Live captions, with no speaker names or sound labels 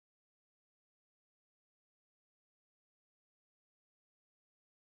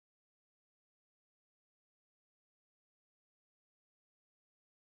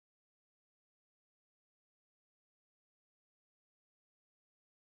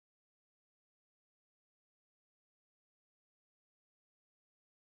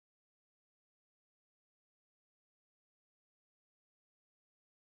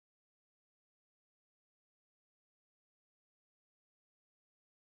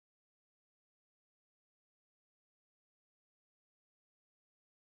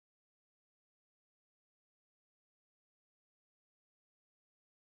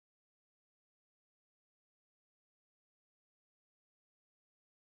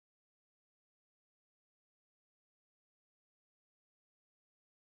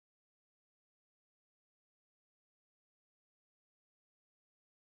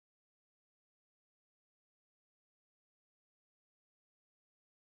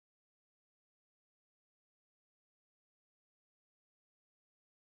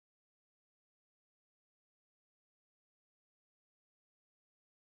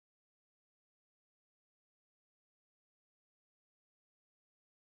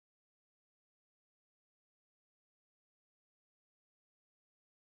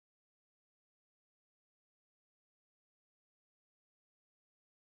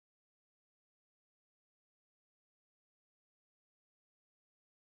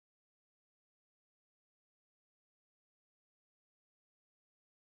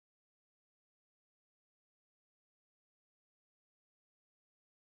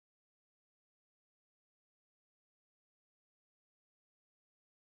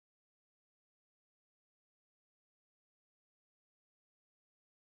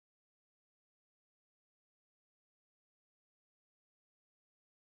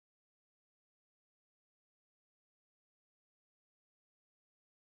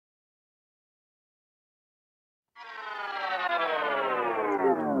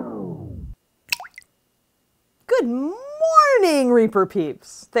morning, Reaper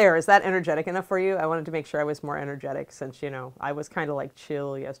peeps. There, is that energetic enough for you? I wanted to make sure I was more energetic since, you know, I was kind of like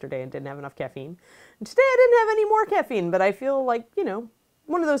chill yesterday and didn't have enough caffeine. And today I didn't have any more caffeine, but I feel like, you know,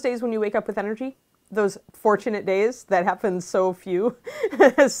 one of those days when you wake up with energy. Those fortunate days that happen so few,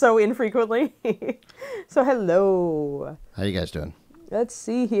 so infrequently. So hello. How you guys doing? Let's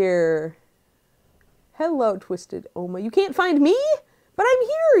see here. Hello, Twisted Oma. You can't find me? But I'm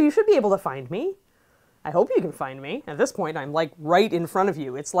here. You should be able to find me. I hope you can find me. At this point, I'm like right in front of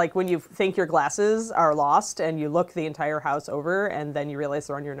you. It's like when you think your glasses are lost and you look the entire house over and then you realize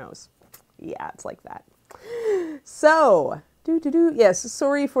they're on your nose. Yeah, it's like that. So, yes,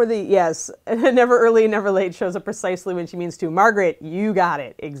 sorry for the, yes, never early, never late shows up precisely when she means to. Margaret, you got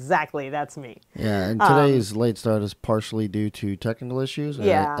it. Exactly, that's me. Yeah, and today's late start is partially due to technical issues,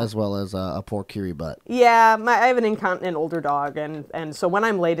 yeah, as well as a poor Kiri butt. Yeah, I have an incontinent older dog, and so when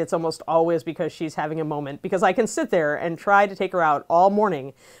I'm late, it's almost always because she's having a moment, because I can sit there and try to take her out all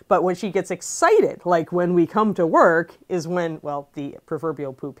morning, but when she gets excited, like when we come to work, is when, well, the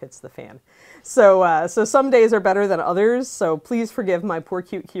proverbial poop hits the fan. So some days are better than others, so please forgive my poor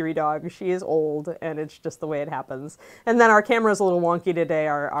cute Kiri dog. She is old, and it's just the way it happens. And then our camera's a little wonky today.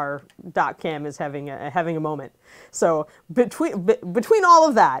 Our dock cam is having a moment. So between all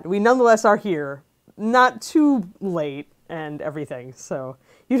of that, we nonetheless are here, not too late and everything. So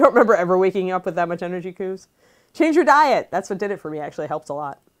you don't remember ever waking up with that much energy, Coos? Change your diet. That's what did it for me. Actually helped a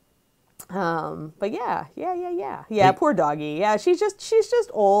lot. But yeah, poor doggy. Yeah, she's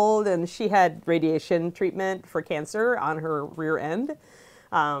just old, and she had radiation treatment for cancer on her rear end.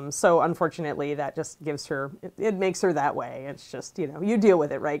 So unfortunately that just gives her, it makes her that way. It's just, you know, you deal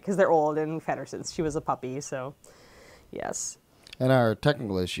with it, right? Because they're old and we've had her since she was a puppy. So yes. And our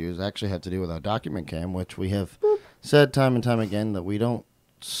technical issues actually have to do with our document cam, which we have said time and time again that we don't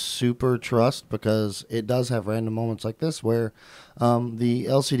super trust, because it does have random moments like this where the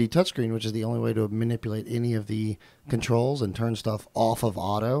LCD touchscreen, which is the only way to manipulate any of the controls and turn stuff off of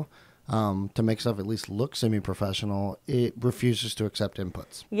auto to make stuff at least look semi-professional, it refuses to accept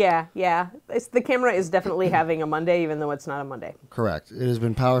inputs. Yeah. The camera is definitely having a Monday, even though it's not a Monday. Correct. It has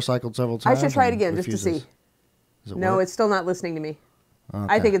been power cycled several times. I should try it again just to see. No, it's still not listening to me. Okay.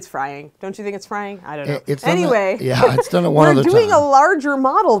 I think it's frying. Don't you think it's frying? I don't know. Anyway, yeah, it's done it one other time. We're doing a larger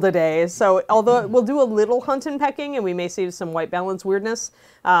model today, so although we'll do a little hunt and pecking, and we may see some white balance weirdness,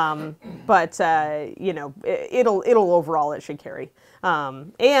 but you know, it'll overall it should carry.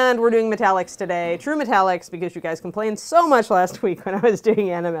 And we're doing metallics today, true metallics, because you guys complained so much last week when I was doing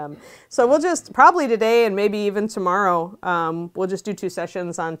NMM. So we'll just probably today and maybe even tomorrow, we'll just do 2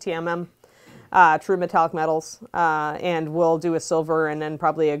 sessions on TMM. True metallic metals, and we'll do a silver and then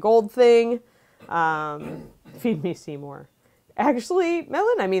probably a gold thing. Feed me Seymour. Actually,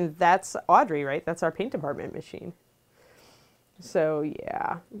 Melon, I mean, that's Audrey, right? That's our paint department machine. So,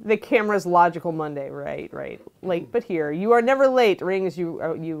 yeah. The camera's logical Monday, right. Late, but here. You are never late, Rings. You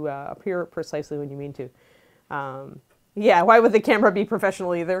appear precisely when you mean to. Yeah, why would the camera be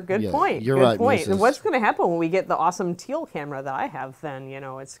professional either? Good point. You're Good right, point. Mrs. And what's going to happen when we get the awesome teal camera that I have then? You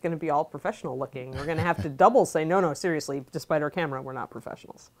know, it's going to be all professional looking. We're going to have to double say, no, seriously, despite our camera, we're not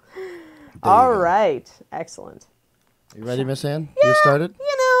professionals. All right. Excellent. You ready, Miss Ann? Yeah, Get started?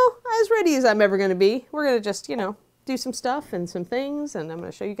 You know, as ready as I'm ever going to be. We're going to just, you know, do some stuff and some things, and I'm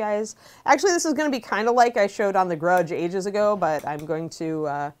going to show you guys. Actually, this is going to be kind of like I showed on The Grudge ages ago, but I'm going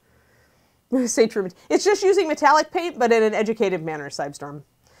to... say true. It's just using metallic paint, but in an educated manner, Cybestorm.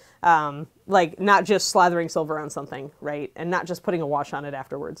 Like, not just slathering silver on something, right? And not just putting a wash on it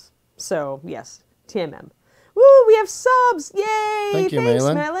afterwards. So, yes, TMM. Woo, we have subs! Yay! Thanks,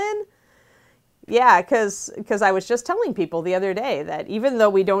 Melon. Yeah, because I was just telling people the other day that even though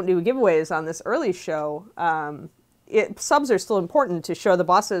we don't do giveaways on this early show, subs are still important to show the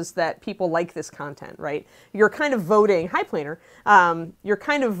bosses that people like this content, right? You're kind of voting, hi Planer, you're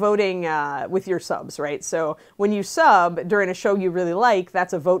kind of voting with your subs, right? So when you sub during a show you really like,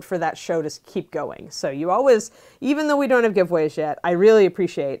 that's a vote for that show to keep going. So you always, even though we don't have giveaways yet, I really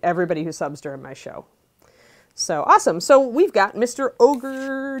appreciate everybody who subs during my show. So awesome. So we've got Mr.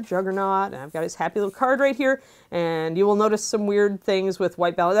 Ogre Juggernaut, and I've got his happy little card right here. And you will notice some weird things with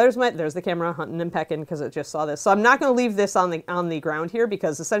white balance. There's the camera hunting and pecking because it just saw this. So I'm not going to leave this on the ground here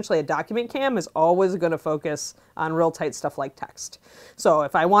because essentially a document cam is always going to focus on real tight stuff like text. So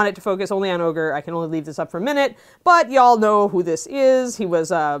if I want it to focus only on Ogre, I can only leave this up for a minute. But y'all know who this is. He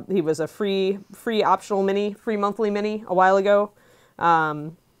was a free optional mini, free monthly mini a while ago.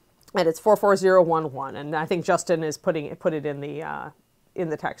 And it's 44011, and I think Justin is put it in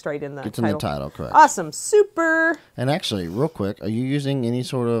the text, right? In the it's title. In the title, correct. Awesome, super. And actually, real quick, are you using any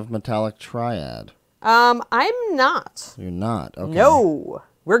sort of metallic triad? I'm not. You're not. Okay. No,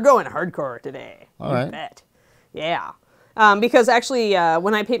 we're going hardcore today. All right. Bet. Yeah. Because actually,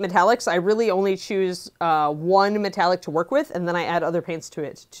 when I paint metallics, I really only choose one metallic to work with, and then I add other paints to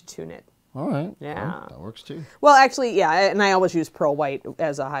it to tune it. All right. Yeah. Well, that works too. Well, actually, yeah, and I always use pearl white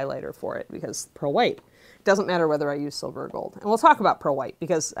as a highlighter for it, because pearl white doesn't matter whether I use silver or gold. And we'll talk about pearl white,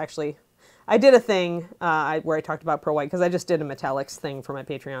 because actually I did a thing where I talked about pearl white, because I just did a metallics thing for my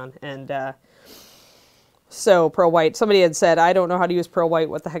Patreon, and so pearl white, somebody had said, I don't know how to use pearl white,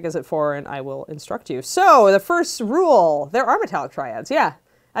 what the heck is it for? And I will instruct you. So the first rule, there are metallic triads, yeah.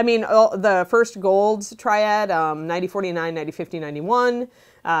 I mean, the first gold triad, 90-49, 90-50, 91.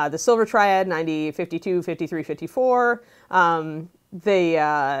 The silver triad, 90-52, 53-54.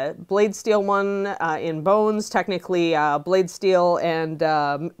 The blade steel one in bones, technically blade steel and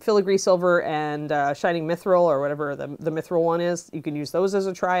filigree silver and shining mithril, or whatever the mithril one is. You can use those as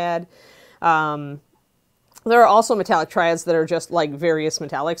a triad. There are also metallic triads that are just like various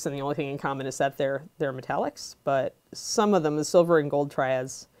metallics, and the only thing in common is that they're metallics. But some of them, the silver and gold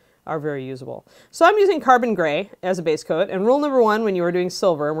triads, are very usable. So I'm using carbon gray as a base coat. And rule number one when you are doing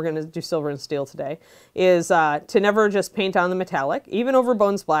silver, and we're going to do silver and steel today, is to never just paint on the metallic. Even over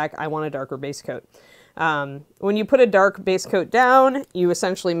bones black, I want a darker base coat. When you put a dark base coat down, you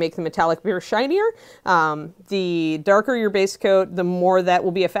essentially make the metallic appear shinier. The darker your base coat, the more that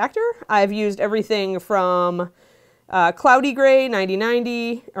will be a factor. I've used everything from cloudy gray,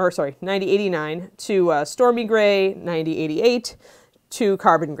 90-89, to stormy gray, 90-88, to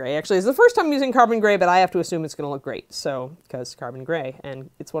carbon gray. Actually, it's the first time I'm using carbon gray, but I have to assume it's going to look great. So, because carbon gray, and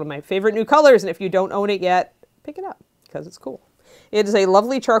it's one of my favorite new colors, and if you don't own it yet, pick it up, because it's cool. It is a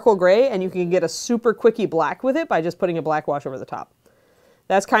lovely charcoal gray, and you can get a super quickie black with it by just putting a black wash over the top.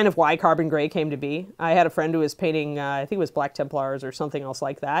 That's kind of why carbon gray came to be. I had a friend who was painting, I think it was Black Templars or something else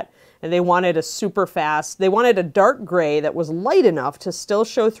like that, and they wanted a super fast, they wanted a dark gray that was light enough to still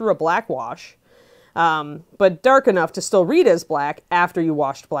show through a black wash, but dark enough to still read as black after you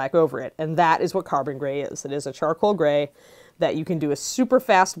washed black over it. And that is what carbon gray is. It is a charcoal gray that you can do a super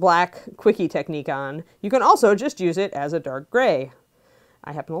fast black quickie technique on. You can also just use it as a dark gray.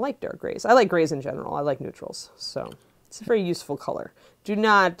 I happen to like dark grays. I like grays in general. I like neutrals. So it's a very useful color. Do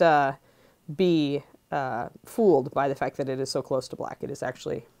not be fooled by the fact that it is so close to black. It is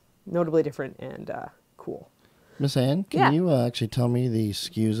actually notably different and cool. Miss Ann, can you actually tell me the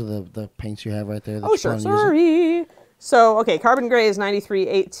SKUs of the paints you have right there? Oh, sure. Sorry. So, okay, carbon gray is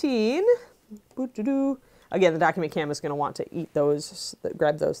 9318. Again, the document cam is going to want to eat those,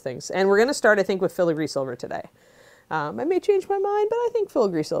 grab those things. And we're going to start, I think, with filigree silver today. I may change my mind, but I think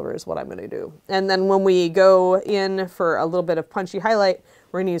filigree silver is what I'm going to do. And then when we go in for a little bit of punchy highlight,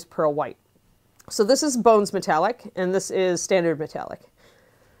 we're going to use pearl white. So this is Bones metallic, and this is standard metallic.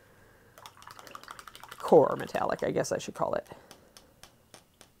 Core metallic, I guess I should call it.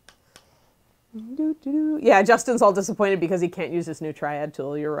 Yeah, Justin's all disappointed because he can't use his new triad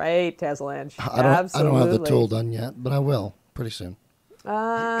tool. You're right, Tazalange. I don't have the tool done yet, but I will pretty soon.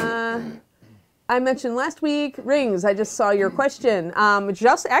 I mentioned last week, rings. I just saw your question.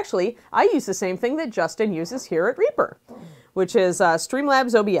 Actually, I use the same thing that Justin uses here at Reaper, which is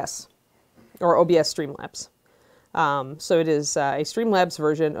Streamlabs OBS, or OBS Streamlabs. So it is a Streamlabs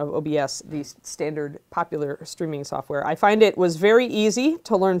version of OBS, the standard popular streaming software. I find it was very easy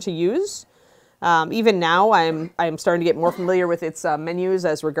to learn to use. Even now, I'm starting to get more familiar with its menus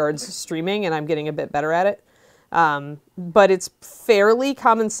as regards streaming, and I'm getting a bit better at it. But it's fairly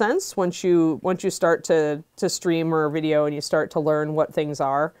common sense once you start to stream or video and you start to learn what things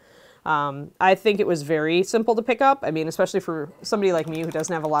are. I think it was very simple to pick up. I mean, especially for somebody like me who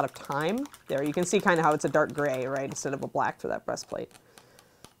doesn't have a lot of time. There, you can see kind of how it's a dark gray, right, instead of a black for that breastplate.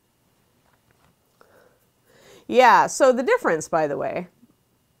 Yeah, so the difference, by the way,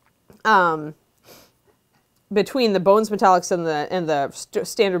 between the Bones metallics and the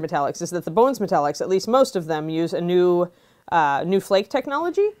standard metallics is that the Bones metallics, at least most of them, use a new flake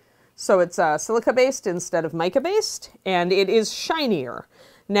technology. So it's silica-based instead of mica-based, and it is shinier.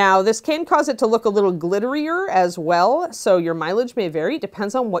 Now, this can cause it to look a little glitterier as well, so your mileage may vary. It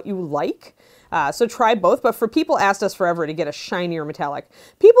depends on what you like. So try both, but for people asked us forever to get a shinier metallic.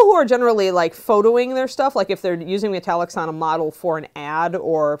 People who are generally like photoing their stuff, like if they're using metallics on a model for an ad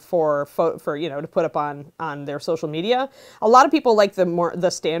or for you know, to put up on their social media, a lot of people like the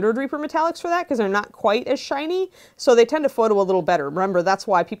standard Reaper metallics for that because they're not quite as shiny, so they tend to photo a little better. Remember, that's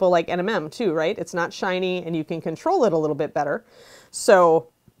why people like NMM too, right? It's not shiny and you can control it a little bit better. So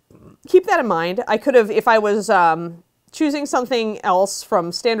keep that in mind. I could have, if I was choosing something else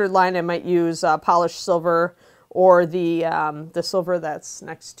from standard line, I might use polished silver or the silver that's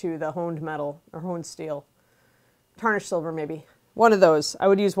next to the honed metal or honed steel. Tarnished silver, maybe. One of those. I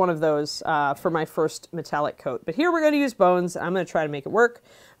would use one of those for my first metallic coat. But here we're going to use bones. I'm going to try to make it work.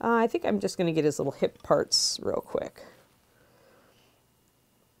 I think I'm just going to get his little hip parts real quick.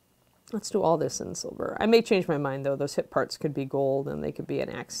 Let's do all this in silver. I may change my mind, though. Those hip parts could be gold, and they could be an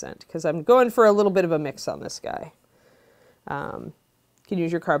accent, because I'm going for a little bit of a mix on this guy. You can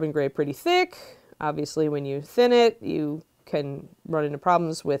use your carbon gray pretty thick. Obviously, when you thin it, you can run into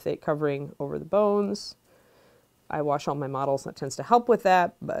problems with it covering over the bones. I wash all my models, and that tends to help with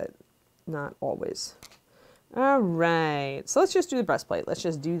that, but not always. All right, so let's just do the breastplate. Let's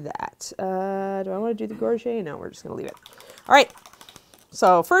just do that. Do I want to do the gorget? No, we're just going to leave it. All right,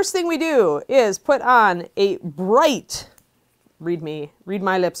 so first thing we do is put on a bright, read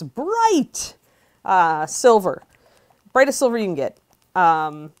my lips, bright silver. Brightest silver you can get.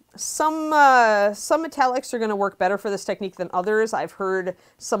 Some metallics are going to work better for this technique than others. I've heard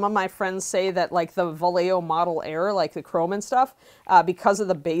some of my friends say that, like the Vallejo Model Air, like the chrome and stuff, because of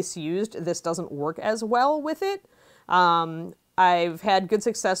the base used, this doesn't work as well with it. I've had good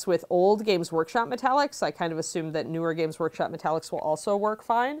success with old Games Workshop metallics. I kind of assume that newer Games Workshop metallics will also work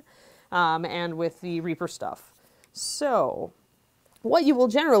fine, and with the Reaper stuff. So what you will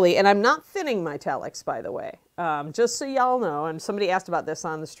generally, and I'm not thinning metallics, by the way, just so y'all know, and somebody asked about this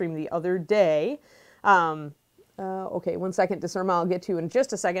on the stream the other day. Okay, 1 second, Disarma, I'll get to in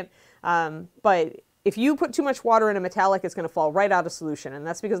just a second. But if you put too much water in a metallic, it's going to fall right out of solution, and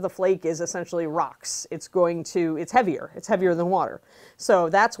that's because the flake is essentially rocks. It's heavier than water. So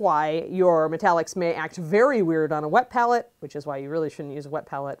that's why your metallics may act very weird on a wet palette, which is why you really shouldn't use a wet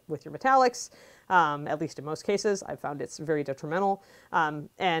palette with your metallics. At least in most cases. I've found it's very detrimental.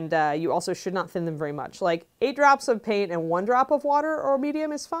 And you also should not thin them very much. Like 8 drops of paint and 1 drop of water or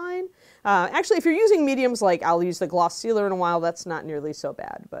medium is fine. Actually, if you're using mediums, like I'll use the gloss sealer in a while, that's not nearly so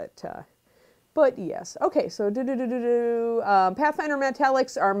bad. But yes. Okay, so Pathfinder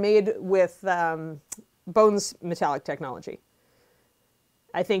metallics are made with Bones metallic technology.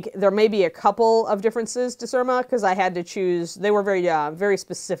 I think there may be a couple of differences to Surma, because I had to choose, they were very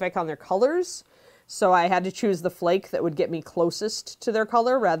specific on their colors. So I had to choose the flake that would get me closest to their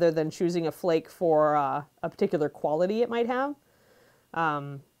color rather than choosing a flake for a particular quality it might have.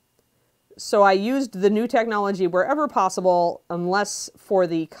 So I used the new technology wherever possible, unless for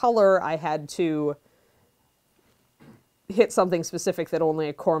the color I had to hit something specific that only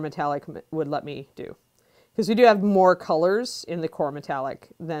a core metallic would let me do. Because we do have more colors in the core metallic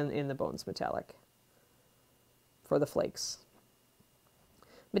than in the Bones metallic for the flakes.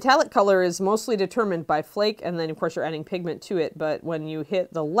 Metallic color is mostly determined by flake, and then of course you're adding pigment to it, but when you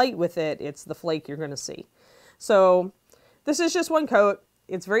hit the light with it, it's the flake you're going to see. So this is just one coat.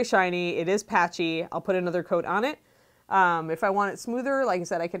 It's very shiny. It is patchy. I'll put another coat on it. If I want it smoother, like I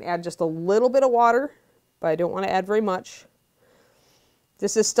said, I can add just a little bit of water, but I don't want to add very much.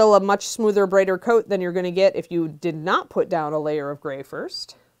 This is still a much smoother, brighter coat than you're going to get if you did not put down a layer of gray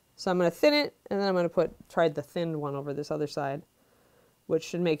first. So I'm going to thin it, and then I'm going to try the thinned one over this other side, which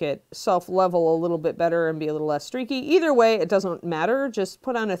should make it self-level a little bit better and be a little less streaky. Either way, it doesn't matter. Just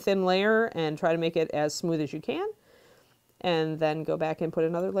put on a thin layer and try to make it as smooth as you can, and then go back and put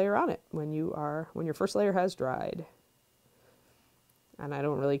another layer on it when your first layer has dried. And I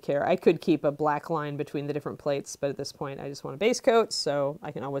don't really care. I could keep a black line between the different plates, but at this point I just want a base coat, so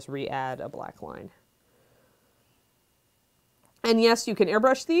I can always re-add a black line. And yes, you can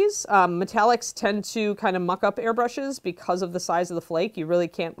airbrush these. Metallics tend to kind of muck up airbrushes because of the size of the flake. You really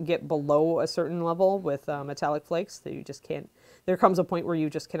can't get below a certain level with metallic flakes. That you just can't. There comes a point where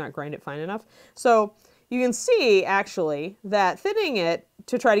you just cannot grind it fine enough. So you can see, actually, that thinning it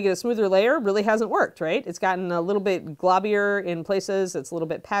to try to get a smoother layer really hasn't worked, right? It's gotten a little bit globbier in places. It's a little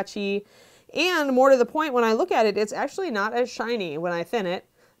bit patchy. And more to the point, when I look at it, it's actually not as shiny when I thin it,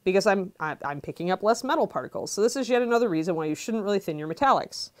 because I'm picking up less metal particles. So this is yet another reason why you shouldn't really thin your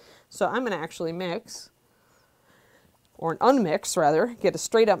metallics. So I'm going to actually mix, or unmix rather, get a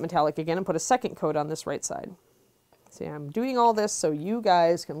straight up metallic again and put a second coat on this right side. See, I'm doing all this so you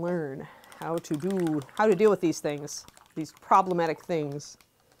guys can learn how to deal with these things, these problematic things.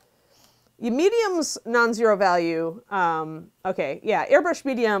 Your medium's non-zero value, okay, yeah, airbrush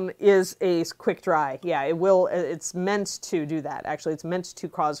medium is a quick dry. Yeah, it's meant to do that. Actually, it's meant to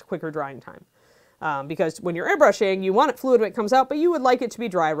cause quicker drying time. Because when you're airbrushing, you want it fluid when it comes out, but you would like it to be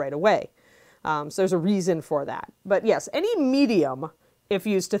dry right away. So there's a reason for that. But yes, any medium, if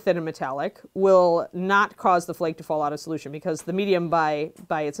used to thin a metallic, will not cause the flake to fall out of solution, because the medium by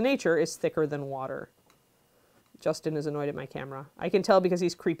its nature is thicker than water. Justin is annoyed at my camera. I can tell because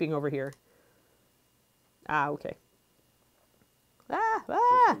he's creeping over here. Ah, okay. More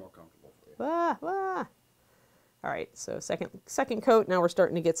comfortable for you. All right, so second coat. Now we're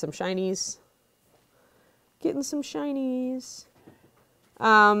starting to get some shinies. Getting some shinies.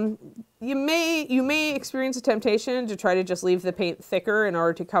 You may experience a temptation to try to just leave the paint thicker in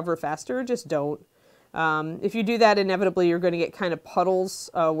order to cover faster. Just don't. If you do that, inevitably you're going to get kind of puddles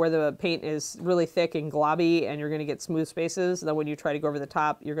where the paint is really thick and globby, and you're going to get smooth spaces. Then when you try to go over the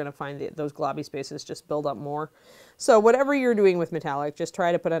top, you're going to find that those globby spaces just build up more. So whatever you're doing with metallic, just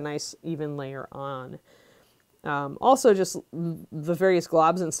try to put a nice even layer on. Also, just the various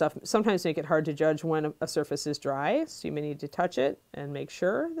globs and stuff sometimes make it hard to judge when a surface is dry, so you may need to touch it and make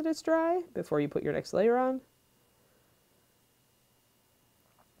sure that it's dry before you put your next layer on.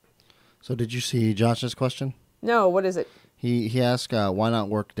 So did you see Josh's question? No, what is it? He asked, why not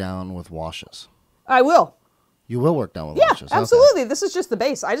work down with washes? I will. You will work down with washes? Yeah, absolutely. Okay. This is just the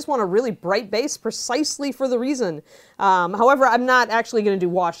base. I just want a really bright base precisely for the reason. However, I'm not actually going to do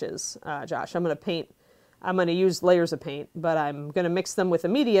washes, Josh. I'm going to paint. I'm going to use layers of paint, but I'm going to mix them with a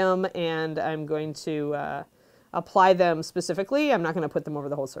medium, and I'm going to apply them specifically. I'm not going to put them over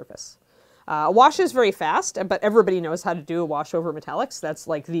the whole surface. A wash is very fast, but everybody knows how to do a wash over metallics. That's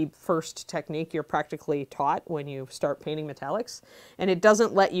like the first technique you're practically taught when you start painting metallics. And it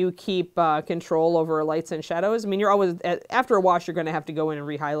doesn't let you keep control over lights and shadows. I mean, you're always, after a wash, you're going to have to go in and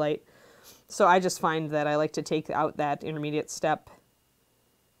re-highlight. So I just find that I like to take out that intermediate step.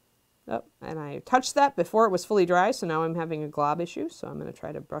 Oh, and I touched that before it was fully dry, so now I'm having a glob issue, so I'm going to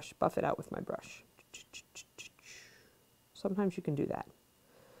try to buff it out with my brush. Sometimes you can do that.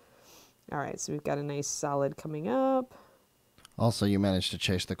 All right, so we've got a nice solid coming up. Also, you managed to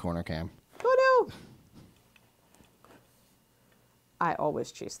chase the corner cam. Oh, no! I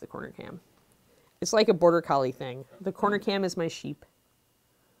always chase the corner cam. It's like a border collie thing. The corner cam is my sheep.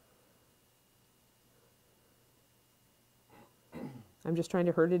 I'm just trying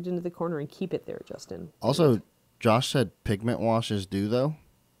to herd it into the corner and keep it there, Justin. Also, Josh said pigment washes do, though.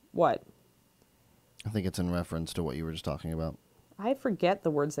 What? I think it's in reference to what you were just talking about. I forget the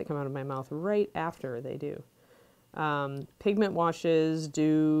words that come out of my mouth right after they do. Pigment washes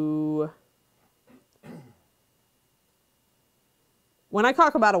do... When I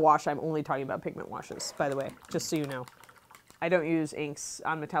talk about a wash, I'm only talking about pigment washes, by the way, just so you know. I don't use inks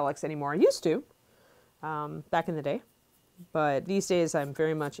on metallics anymore. I used to, back in the day. But these days, I'm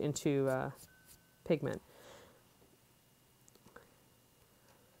very much into pigment.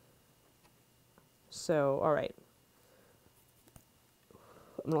 So, all right.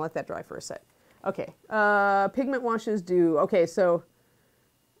 I'm going to let that dry for a sec. Okay. Pigment washes do... Okay, so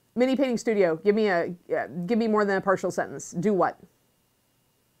Mini Painting Studio, give me more than a partial sentence. Do what?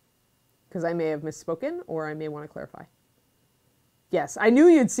 Because I may have misspoken, or I may want to clarify. Yes, I knew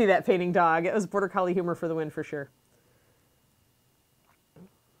you'd see that painting dog. It was Border Collie humor for the win, for sure.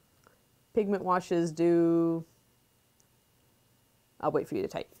 Pigment washes do... I'll wait for you to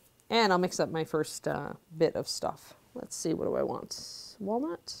type. And I'll mix up my first bit of stuff. Let's see, what do I want?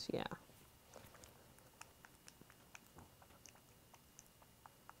 Walnut? Yeah.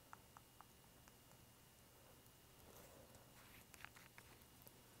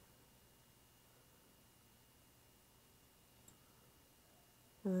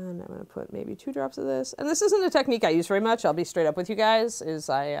 And I'm going to put maybe 2 drops of this. And this isn't a technique I use very much. I'll be straight up with you guys.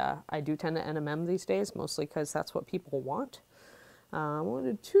 I do tend to NMM these days, mostly because that's what people want. We'll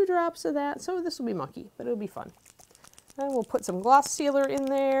do 2 drops of that. Some of this will be mucky, but it'll be fun. And we'll put some gloss sealer in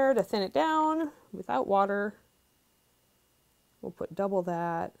there to thin it down without water. We'll put double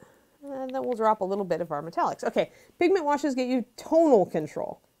that. And then we'll drop a little bit of our metallics. Okay, pigment washes get you tonal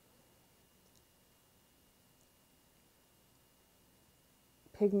control.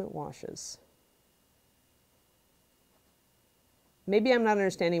 Pigment washes. Maybe I'm not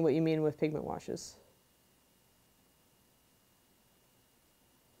understanding what you mean with pigment washes.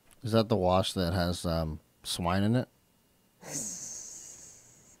 Is that the wash that has swine in it?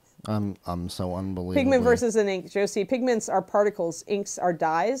 I'm so unbelievable. Pigment versus an ink, Josie. Pigments are particles. Inks are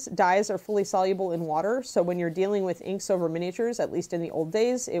dyes. Dyes are fully soluble in water. So when you're dealing with inks over miniatures, at least in the old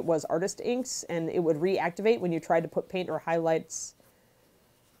days, it was artist inks, and it would reactivate when you tried to put paint or highlights.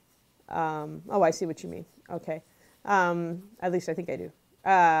 Oh, I see what you mean. Okay. At least I think I do.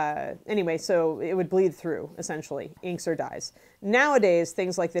 Anyway, so it would bleed through, essentially, inks or dyes. Nowadays,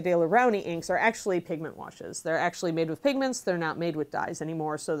 things like the De La Rowney inks are actually pigment washes. They're actually made with pigments. They're not made with dyes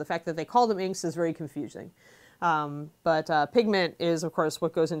anymore. So the fact that they call them inks is very confusing. But pigment is, of course,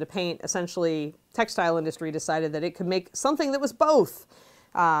 what goes into paint. Essentially, textile industry decided that it could make something that was both.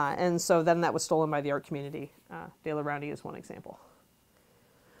 And so then that was stolen by the art community. De La Rowney is one example.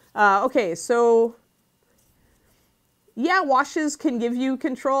 Okay, so Yeah, washes can give you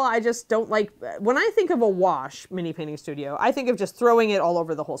control. I just don't like, when I think of a wash mini painting studio, I think of just throwing it all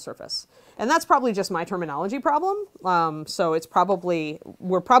over the whole surface. And that's probably just my terminology problem. So it's probably,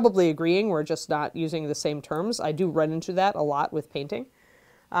 we're probably agreeing, we're just not using the same terms. I do run into that a lot with painting.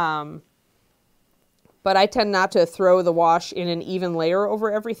 But I tend not to throw the wash in an even layer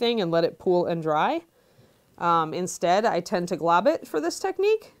over everything and let it pool and dry. Instead, I tend to glob it for this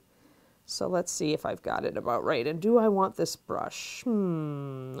technique. So let's see if I've got it about right. And do I want this brush?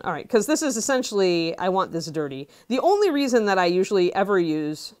 All right, because this is essentially, I want this dirty. The only reason that I usually ever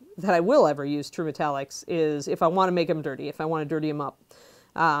use, that I will ever use true metallics is if I want to make them dirty, if I want to dirty them up.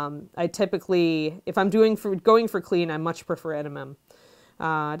 I typically, if I'm going for clean, I much prefer NMM.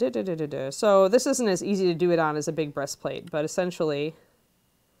 So this isn't as easy to do it on as a big breastplate, but essentially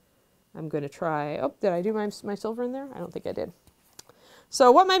I'm going to try, oh, did I do my silver in there? I don't think I did. So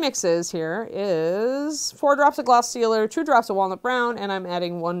what my mix is here is 4 drops of gloss sealer, 2 drops of walnut brown, and I'm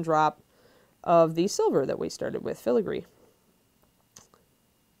adding 1 drop of the silver that we started with, filigree.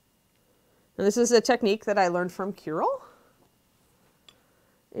 And this is a technique that I learned from Kirill.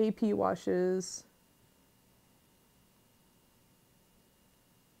 AP washes.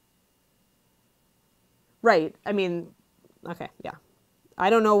 Right, I mean, okay, yeah. I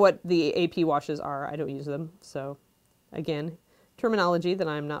don't know what the AP washes are. I don't use them, so again, terminology that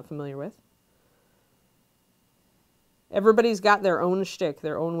I'm not familiar with. Everybody's got their own shtick,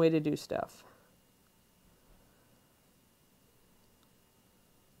 their own way to do stuff.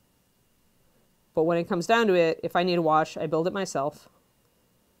 But when it comes down to it, if I need a wash, I build it myself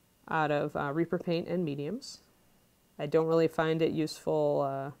out of Reaper paint and mediums. I don't really find it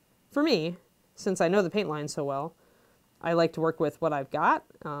useful for me, since I know the paint line so well. I like to work with what I've got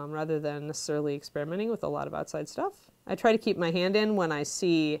rather than necessarily experimenting with a lot of outside stuff. I try to keep my hand in when I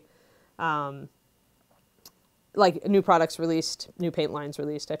see like new products released, new paint lines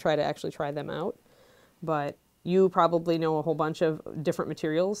released. I try to actually try them out. But you probably know a whole bunch of different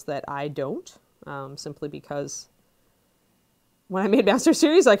materials that I don't, simply because when I made Master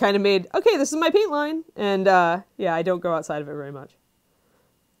Series, I kind of made, okay, this is my paint line. And yeah, I don't go outside of it very much,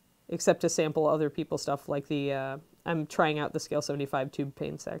 except to sample other people's stuff like the, I'm trying out the Scale 75 tube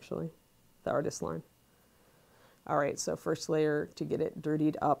paints actually, the artist line. All right, so first layer to get it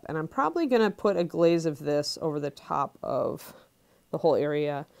dirtied up. And I'm probably going to put a glaze of this over the top of the whole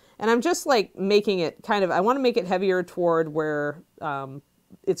area. And I'm just like making it kind of, I want to make it heavier toward where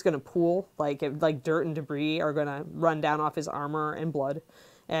it's going to pool, like dirt and debris are going to run down off his armor and blood.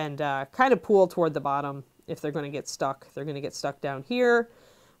 And kind of pool toward the bottom if they're going to get stuck. They're going to get stuck down here.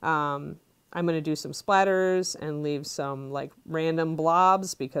 I'm going to do some splatters and leave some like random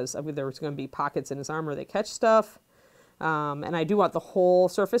blobs because there's going to be pockets in his armor that catch stuff. And I do want the whole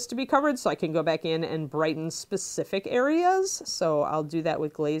surface to be covered so I can go back in and brighten specific areas. So I'll do that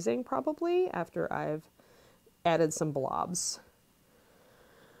with glazing probably after I've added some blobs.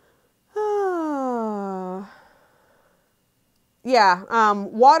 Yeah,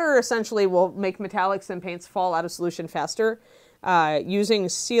 water essentially will make metallics and paints fall out of solution faster. Using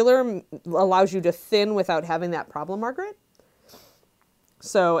sealer allows you to thin without having that problem, Margaret.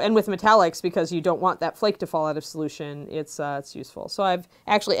 So, and with metallics, because you don't want that flake to fall out of solution, it's useful. So I've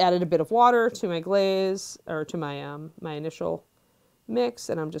actually added a bit of water to my glaze, or to my, my initial mix,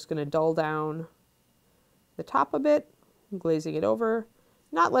 and I'm just going to dull down the top a bit, glazing it over,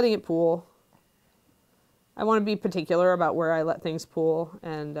 not letting it pool. I want to be particular about where I let things pool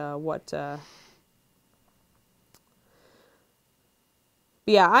and what...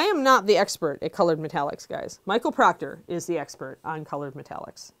 But yeah, I am not the expert at colored metallics, guys. Michael Proctor is the expert on colored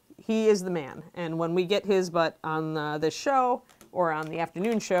metallics. He is the man. And when we get his butt on this show or on the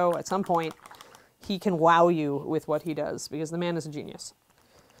afternoon show at some point, he can wow you with what he does because the man is a genius.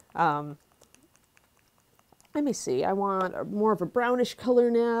 Let me see. I want more of a brownish color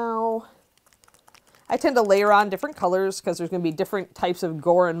now. I tend to layer on different colors because there's going to be different types of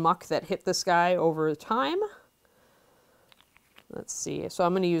gore and muck that hit this guy over time. Let's see, so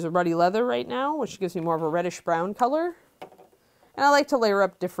I'm going to use a ruddy leather right now, which gives me more of a reddish brown color. And I like to layer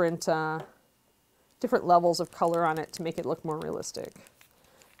up different levels of color on it to make it look more realistic.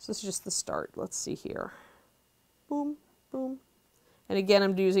 So this is just the start. Let's see here. Boom, boom. And again,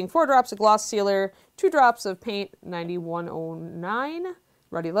 I'm using 4 drops of gloss sealer, 2 drops of paint 9109,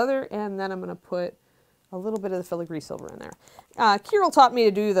 ruddy leather, and then I'm going to put a little bit of the filigree silver in there. Kirill taught me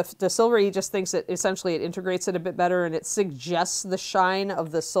to do the silver. He just thinks that essentially it integrates it a bit better and it suggests the shine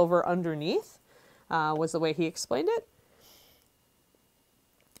of the silver underneath, was the way he explained it.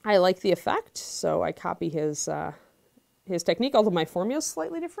 I like the effect, so I copy his technique, although my formula is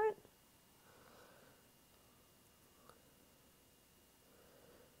slightly different.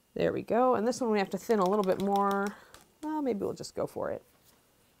 There we go. And this one we have to thin a little bit more. Well, maybe we'll just go for it.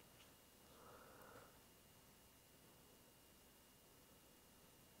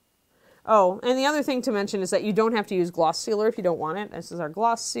 Oh, and the other thing to mention is that you don't have to use gloss sealer if you don't want it. This is our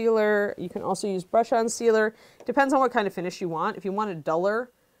gloss sealer. You can also use brush-on sealer. Depends on what kind of finish you want. If you want a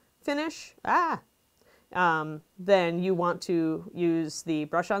duller finish, then you want to use the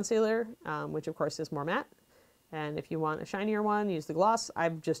brush-on sealer, which of course is more matte. And if you want a shinier one, use the gloss.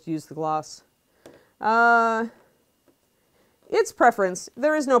 I've just used the gloss. It's preference.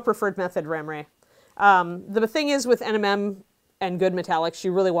 There is no preferred method, Ramray. The thing is with NMM and good metallics,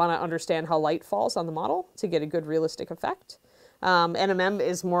 you really want to understand how light falls on the model to get a good realistic effect. NMM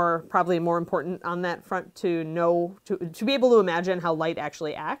is probably more important on that front to know, to be able to imagine how light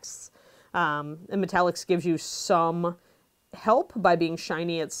actually acts. And metallics gives you some help by being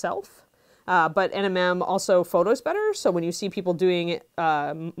shiny itself. But NMM also photos better, so when you see people doing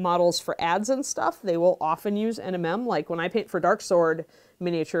models for ads and stuff, they will often use NMM. Like when I paint for Dark Sword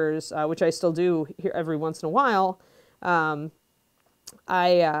miniatures, which I still do here every once in a while, I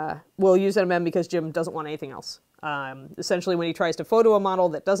will use NMM because Jim doesn't want anything else. Essentially, when he tries to photo a model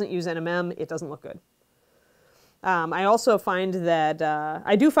that doesn't use NMM, it doesn't look good. I also find that,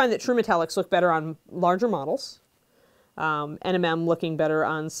 I do find that true metallics look better on larger models. NMM looking better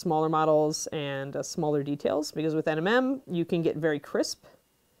on smaller models and smaller details, because with NMM you can get very crisp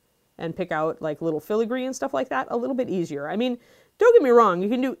and pick out like little filigree and stuff like that a little bit easier. I mean, don't get me wrong, you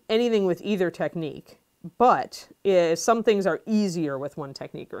can do anything with either technique, but some things are easier with one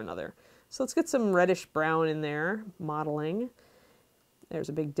technique or another. So let's get some reddish brown in there, modeling. There's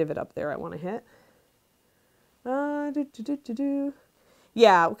a big divot up there I want to hit.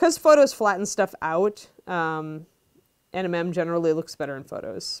 Yeah, because photos flatten stuff out, NMM generally looks better in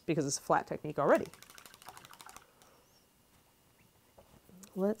photos because it's a flat technique already.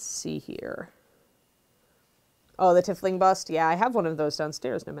 Let's see here. Oh, the Tiefling bust. Yeah, I have one of those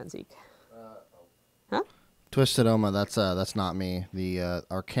downstairs, Nemenzik. Huh? Twisted Oma, that's not me.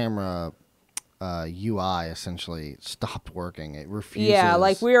 Our camera UI essentially stopped working. It refuses. Yeah,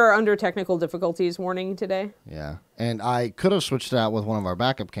 like we are under technical difficulties warning today. Yeah, and I could have switched it out with one of our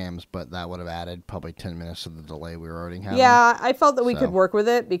backup cams, but that would have added probably 10 minutes of the delay we were already having. Yeah, I felt that we could work with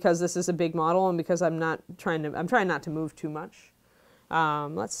it because this is a big model and because I'm trying not to move too much.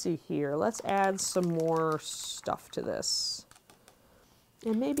 Let's see here. Let's add some more stuff to this.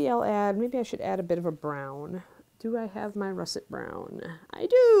 And maybe I should add a bit of a brown. Do I have my russet brown? I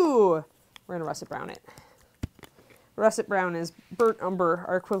do! We're going to russet brown it. Russet brown is burnt umber,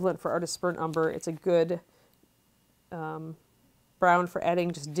 our equivalent for artist's burnt umber. It's a good brown for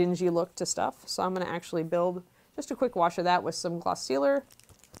adding just dingy look to stuff. So I'm going to actually build just a quick wash of that with some gloss sealer.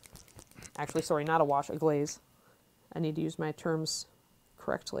 Actually, sorry, not a wash, a glaze. I need to use my terms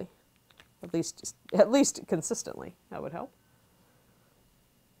correctly. At least consistently. That would help.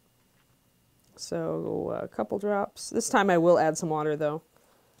 So a couple drops. This time I will add some water though.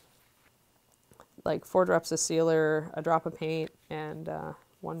 Like 4 drops of sealer, a drop of paint, and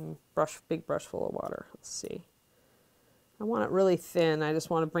one big brush full of water. Let's see. I want it really thin. I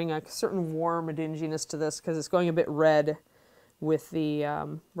just want to bring a certain warm dinginess to this because it's going a bit red with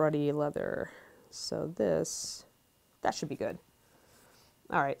the ruddy leather. So that should be good.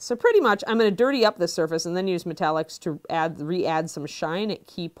 All right, so pretty much I'm going to dirty up the surface and then use metallics to re-add some shine at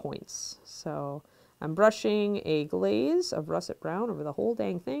key points. So I'm brushing a glaze of russet brown over the whole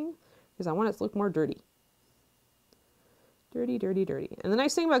dang thing because I want it to look more dirty. Dirty, dirty, dirty. And the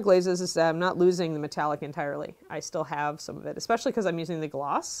nice thing about glazes is that I'm not losing the metallic entirely. I still have some of it, especially because I'm using the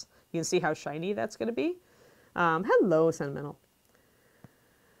gloss. You can see how shiny that's going to be. Hello, Sentimental.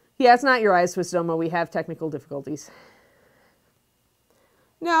 Yeah, it's not your eyes, Twistoma. We have technical difficulties.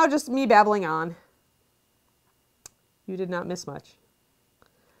 No, just me babbling on. You did not miss much.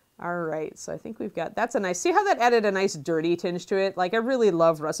 All right, so I think we've got, that's a nice, see how that added a nice dirty tinge to it? Like I really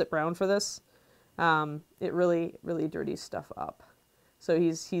love russet brown for this. It really, really dirties stuff up. So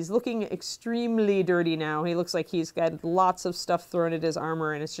he's looking extremely dirty now. He looks like he's got lots of stuff thrown at his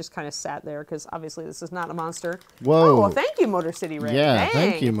armor and it's just kind of sat there because obviously this is not a monster. Whoa. Oh, well, thank you, Motor City Ray. Yeah, Dang.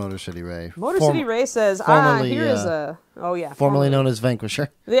 thank you, Motor City Ray. Motor City Ray says, here is a, oh yeah. Formerly known as Vanquisher.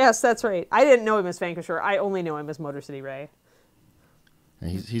 Yes, that's right. I didn't know him as Vanquisher. I only know him as Motor City Ray.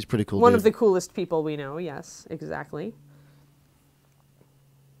 He's pretty cool. One of the coolest people we know. Yes, exactly.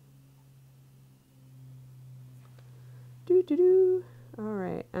 All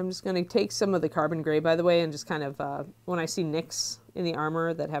right, I'm just going to take some of the carbon gray, by the way, and just kind of, when I see nicks in the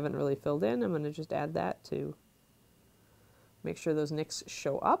armor that haven't really filled in, I'm going to just add that to make sure those nicks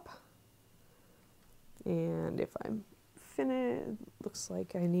show up. And if I'm finish. Looks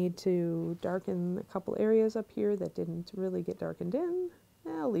like I need to darken a couple areas up here that didn't really get darkened in.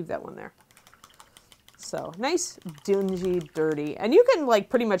 I'll leave that one there. So nice, dingy, dirty. And you can like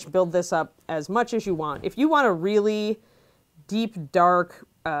pretty much build this up as much as you want. If you want a really deep, dark,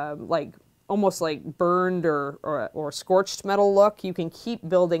 like almost like burned or scorched metal look, you can keep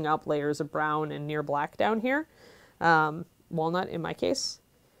building up layers of brown and near black down here. Walnut in my case.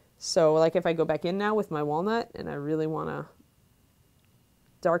 So like if I go back in now with my walnut and I really want to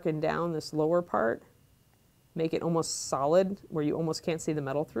darken down this lower part, make it almost solid where you almost can't see the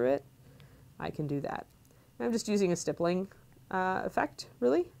metal through it, I can do that. And I'm just using a stippling effect,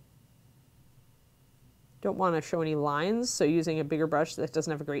 really. Don't want to show any lines, so using a bigger brush that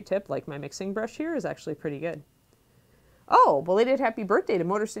doesn't have a great tip, like my mixing brush here, is actually pretty good. Oh, belated happy birthday to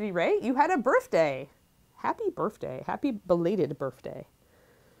Motor City Ray. You had a birthday. Happy birthday. Happy belated birthday.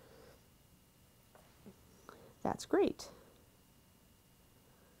 That's great.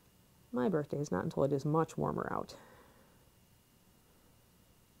 My birthday is not until it is much warmer out.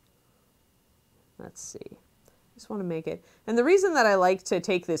 Let's see. Just want to make it. And the reason that I like to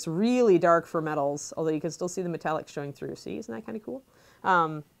take this really dark for metals, although you can still see the metallic showing through. See, isn't that kind of cool?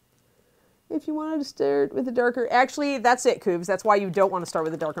 If you wanted to start with a darker, actually, that's it, Coobs. That's why you don't want to start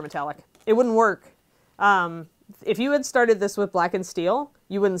with a darker metallic. It wouldn't work. If you had started this with black and steel,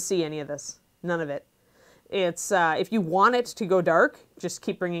 you wouldn't see any of this. None of it. It's if you want it to go dark, just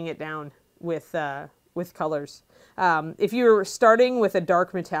keep bringing it down with colors. If you're starting with a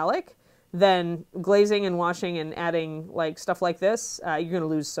dark metallic, then glazing and washing and adding like stuff like this, you're going to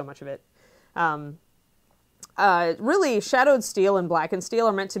lose so much of it. Really, shadowed steel and blackened steel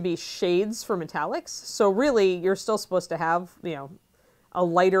are meant to be shades for metallics. So really, you're still supposed to have, you know, a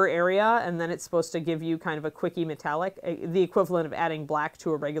lighter area, and then it's supposed to give you kind of a quickie metallic, the equivalent of adding black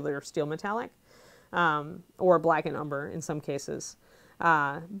to a regular steel metallic, or black and umber in some cases.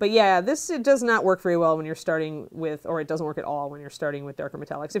 But yeah, it does not work very well when you're starting with, or it doesn't work at all when you're starting with darker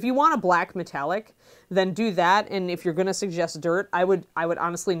metallics. If you want a black metallic, then do that. And if you're going to suggest dirt, I would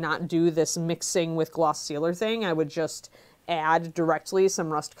honestly not do this mixing with gloss sealer thing. I would just add directly some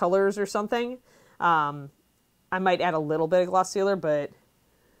rust colors or something. I might add a little bit of gloss sealer, but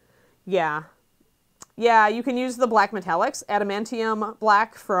yeah. Yeah, you can use the black metallics. Adamantium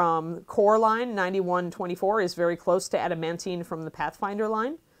black from Core line 9124 is very close to adamantine from the Pathfinder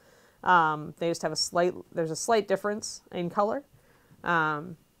line. They just have there's a slight difference in color.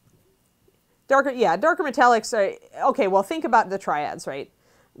 Darker metallics are, okay, well think about the triads, right?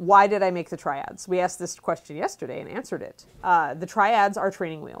 Why did I make the triads? We asked this question yesterday and answered it. The triads are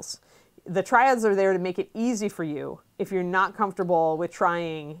training wheels. The triads are there to make it easy for you if you're not comfortable with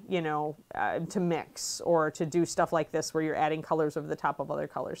trying, you know, to mix or to do stuff like this where you're adding colors over the top of other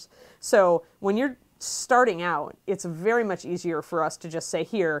colors. So when you're starting out, it's very much easier for us to just say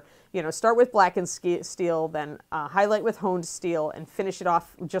here, you know, start with blackened steel, then highlight with honed steel, and finish it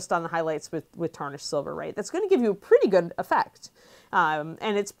off just on the highlights with tarnished silver, right? That's going to give you a pretty good effect.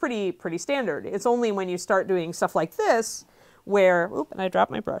 And it's pretty standard. It's only when you start doing stuff like this where, oop, and I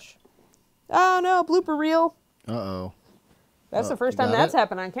dropped my brush. Oh no, blooper reel. Uh-oh. That's the first time that's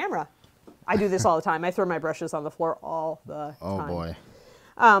happened on camera. I do this all the time. I throw my brushes on the floor all the time.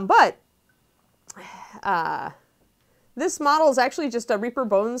 Oh boy. This model is actually just a Reaper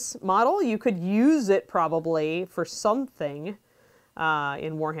Bones model. You could use it probably for something in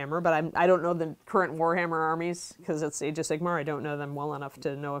Warhammer, but I don't know the current Warhammer armies because it's Age of Sigmar. I don't know them well enough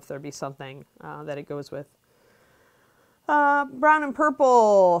to know if there'd be something that it goes with. Brown and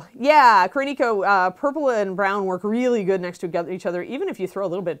purple. Yeah, Karenico, purple and brown work really good next to each other. Even if you throw a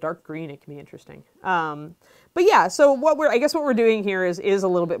little bit of dark green, it can be interesting. But yeah, so I guess what we're doing here is a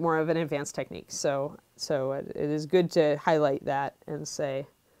little bit more of an advanced technique. So it is good to highlight that and say,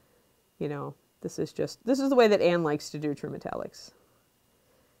 you know, this is the way that Anne likes to do true metallics.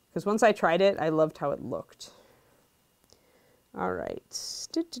 Because once I tried it, I loved how it looked. All right,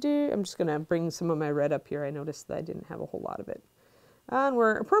 I'm just gonna bring some of my red up here. I noticed that I didn't have a whole lot of it. And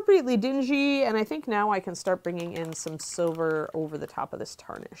we're appropriately dingy, and I think now I can start bringing in some silver over the top of this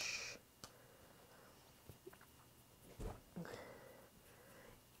tarnish.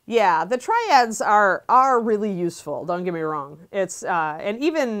 Yeah, the triads are really useful, don't get me wrong. It's, and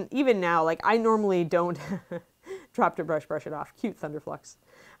even now, like I normally don't drop to brush it off. Cute Thunderflux.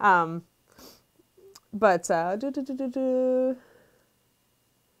 But,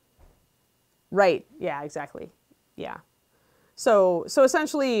 right, yeah, exactly, yeah. So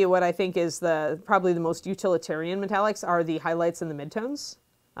essentially what I think is probably the most utilitarian metallics are the highlights and the midtones.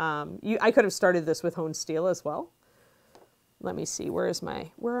 I could have started this with honed steel as well. Let me see, where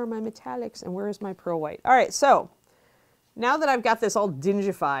are my metallics and where is my pearl white? All right, so now that I've got this all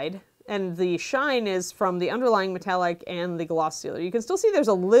dingified, and the shine is from the underlying metallic and the gloss sealer. You can still see there's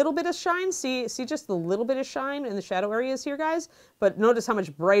a little bit of shine. See just a little bit of shine in the shadow areas here, guys? But notice how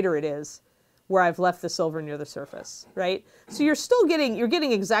much brighter it is where I've left the silver near the surface, right? So you're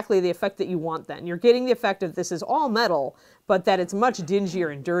getting exactly the effect that you want then. You're getting the effect of this is all metal, but that it's much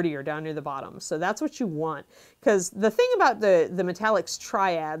dingier and dirtier down near the bottom. So that's what you want. Because the thing about the metallics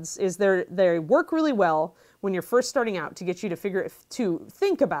triads is they work really well when you're first starting out to get you to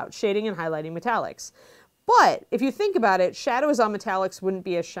think about shading and highlighting metallics. But if you think about it, shadows on metallics wouldn't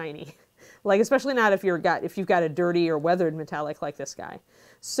be as shiny. Like, especially not if you've got a dirty or weathered metallic like this guy.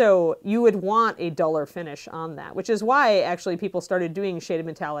 So you would want a duller finish on that, which is why actually people started doing shaded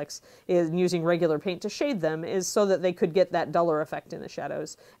metallics and using regular paint to shade them, is so that they could get that duller effect in the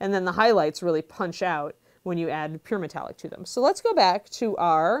shadows. And then the highlights really punch out when you add pure metallic to them. So let's go back to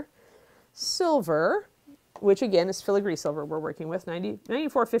our silver, which again is filigree silver we're working with,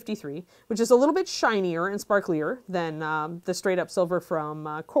 9453, which is a little bit shinier and sparklier than the straight up silver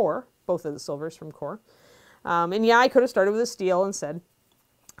from Core, both of the silvers from Core. And yeah, I could have started with a steel instead.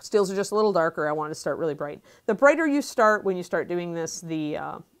 Steels are just a little darker. I wanted to start really bright. The brighter you start when you start doing this,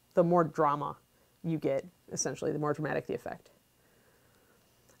 the more drama you get, essentially, the more dramatic the effect.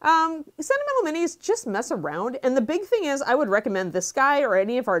 Sentimental minis, just mess around. And the big thing is, I would recommend this guy or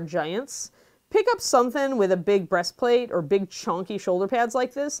any of our giants. Pick up something with a big breastplate or big chunky shoulder pads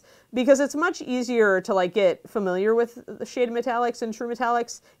like this, because it's much easier to like get familiar with the shaded metallics and true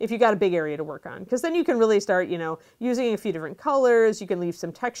metallics if you got a big area to work on. Because then you can really start, using a few different colors. You can leave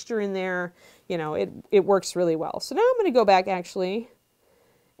some texture in there. It works really well. So now I'm going to go back actually,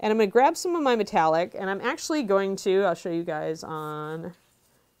 and I'm going to grab some of my metallic, and I'm actually going to, I'll show you guys on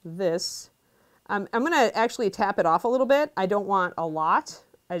this. I'm going to actually tap it off a little bit. I don't want a lot.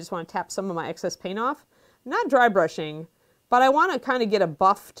 I just want to tap some of my excess paint off. Not dry brushing, but I want to kind of get a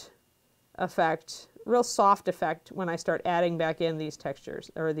buffed effect, real soft effect when I start adding back in these textures,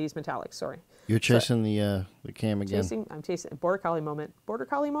 or these metallics, sorry. You're chasing the cam again. I'm chasing, Border Collie moment. Border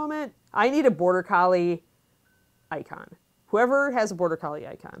Collie moment. I need a Border Collie icon. Whoever has a Border Collie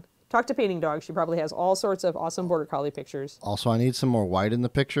icon. Talk to Painting Dog. She probably has all sorts of awesome Border Collie pictures. Also, I need some more white in the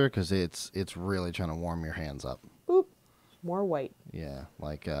picture because it's really trying to warm your hands up. Boop. More white. Yeah,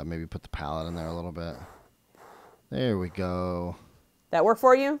 like maybe put the palette in there a little bit. There we go. That work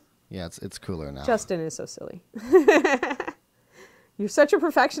for you? Yeah, it's cooler now. Justin is so silly. You're such a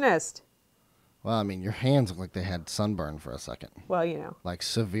perfectionist. Well, I mean, your hands look like they had sunburn for a second. Well, Like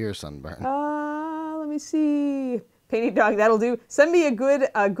severe sunburn. Let me see. Painting Dog, that'll do. Send me a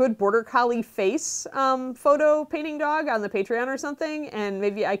good Border Collie face photo, Painting Dog, on the Patreon or something, and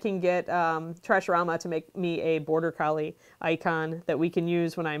maybe I can get Trashorama to make me a Border Collie icon that we can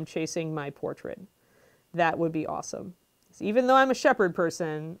use when I'm chasing my portrait. That would be awesome. Even though I'm a shepherd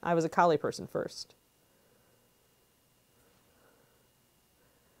person, I was a collie person first.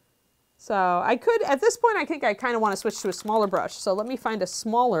 So I could, at this point, I think I kind of want to switch to a smaller brush. So let me find a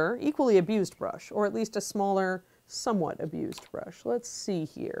smaller, equally abused brush, or at least a smaller, somewhat abused brush. Let's see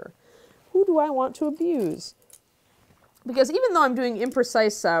here. Who do I want to abuse? Because even though I'm doing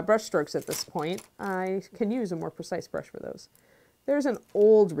imprecise brush strokes at this point, I can use a more precise brush for those. There's an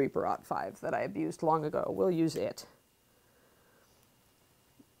old Reaper 5 that I abused long ago. We'll use it.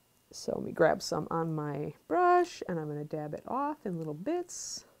 So let me grab some on my brush, and I'm going to dab it off in little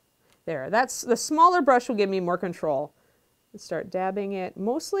bits. There, that's the smaller brush will give me more control. Start dabbing it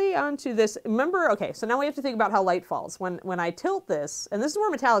mostly onto this. Remember, okay, so now we have to think about how light falls. When I tilt this, and this is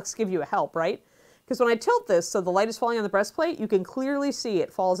where metallics give you a help, right? Because when I tilt this so the light is falling on the breastplate, you can clearly see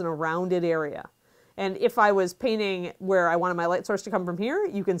it falls in a rounded area. And if I was painting where I wanted my light source to come from here,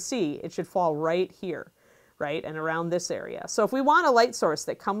 you can see it should fall right here, right? And around this area. So if we want a light source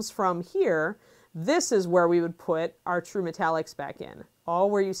that comes from here, this is where we would put our true metallics back in. All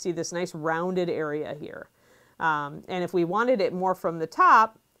where you see this nice rounded area here. And if we wanted it more from the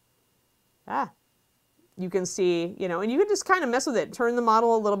top, you can see, and you could just kind of mess with it. Turn the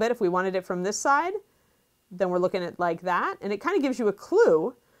model a little bit. If we wanted it from this side, then we're looking at like that. And it kind of gives you a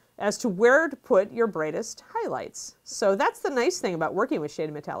clue as to where to put your brightest highlights. So that's the nice thing about working with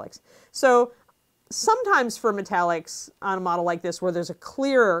shaded metallics. So sometimes for metallics on a model like this where there's a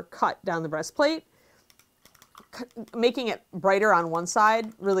clear cut down the breastplate, making it brighter on one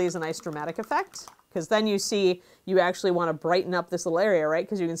side really is a nice dramatic effect, because then you see you actually want to brighten up this little area, right?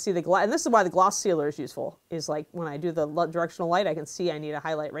 Because you can see the gloss, and this is why the gloss sealer is useful, is like when I do the directional light, I can see I need a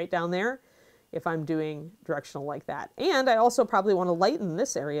highlight right down there if I'm doing directional like that. And I also probably want to lighten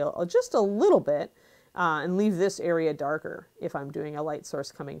this area just a little bit and leave this area darker if I'm doing a light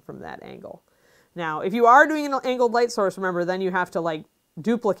source coming from that angle. Now, if you are doing an angled light source, remember, then you have to like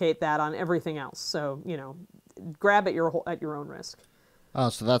duplicate that on everything else. So, you know, grab at your own risk. Oh,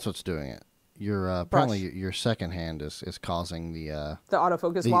 so that's what's doing it. Your apparently your second hand is causing the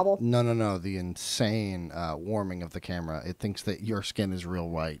autofocus wobble. No, the insane warming of the camera. It thinks that your skin is real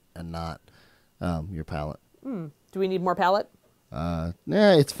white and not your palette. Do we need more palette? Yeah,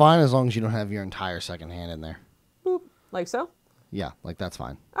 it's fine as long as you don't have your entire second hand in there. Boop, like so. Yeah, like that's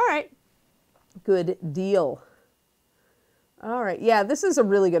fine. All right, good deal. All right, yeah, this is a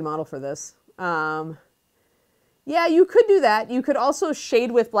really good model for this. Yeah, you could do that. You could also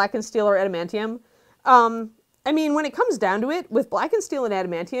shade with black and steel or adamantium. I mean, when it comes down to it, with black and steel and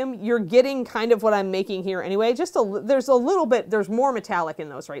adamantium, you're getting kind of what I'm making here anyway. There's a little bit, there's more metallic in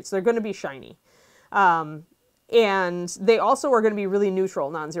those, right? So they're going to be shiny. And they also are going to be really neutral,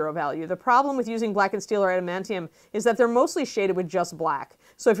 non-zero value. The problem with using black and steel or adamantium is that they're mostly shaded with just black.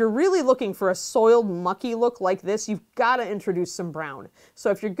 So if you're really looking for a soiled, mucky look like this, you've got to introduce some brown. So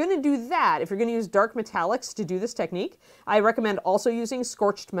if you're going to do that, if you're going to use dark metallics to do this technique, I recommend also using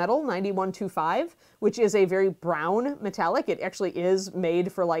Scorched Metal 9125, which is a very brown metallic. It actually is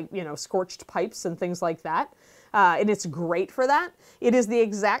made for, like, you know, scorched pipes and things like that. And it's great for that. It is the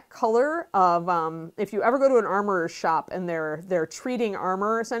exact color of, if you ever go to an armorer's shop and they're treating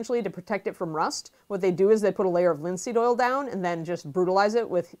armor essentially to protect it from rust, what they do is they put a layer of linseed oil down and then just brutalize it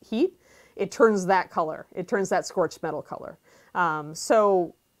with heat. It turns that color. It turns that scorched metal color.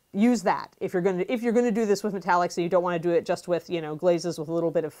 So use that if you're gonna do this with metallics and you don't want to do it just with, you know, glazes with a little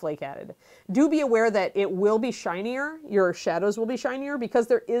bit of flake added. Do be aware that it will be shinier, your shadows will be shinier, because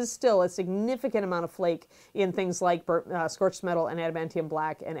there is still a significant amount of flake in things like scorched metal and adamantium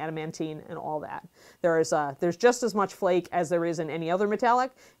black and adamantine and all that. There's just as much flake as there is in any other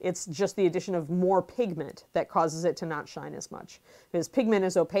metallic. It's just the addition of more pigment that causes it to not shine as much, because pigment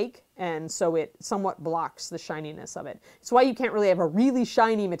is opaque and so it somewhat blocks the shininess of it. It's why you can't really have a really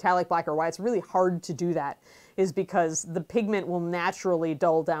shiny metallic black or white. It's really hard to do that, is because the pigment will naturally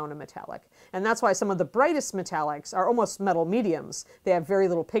dull down a metallic. And that's why some of the brightest metallics are almost metal mediums. They have very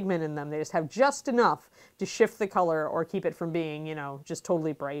little pigment in them. They just have just enough to shift the color or keep it from being, you know, just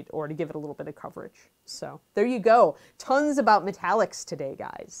totally bright, or to give it a little bit of coverage. So there you go. Tons about metallics today,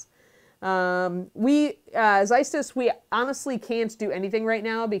 guys. As Istis, we honestly can't do anything right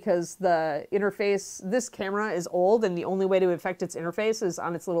now because the interface, this camera is old and the only way to affect its interface is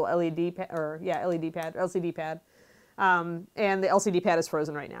on its little LED pad, LCD pad. And the LCD pad is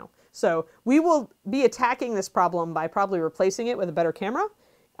frozen right now. So we will be attacking this problem by probably replacing it with a better camera.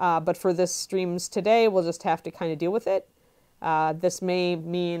 But for this streams today, we'll just have to kind of deal with it. This may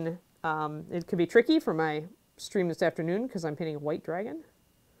mean it could be tricky for my stream this afternoon because I'm painting a white dragon.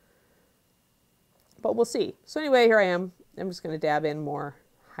 But we'll see. So anyway, here I am. I'm just going to dab in more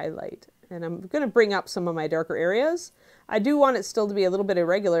highlight. And I'm going to bring up some of my darker areas. I do want it still to be a little bit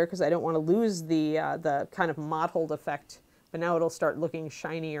irregular because I don't want to lose the kind of mottled effect. But now it'll start looking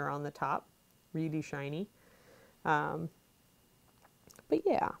shinier on the top. Really shiny. But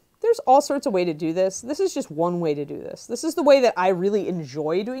yeah, there's all sorts of ways to do this. This is just one way to do this. This is the way that I really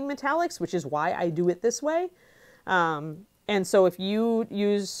enjoy doing metallics, which is why I do it this way. And so if you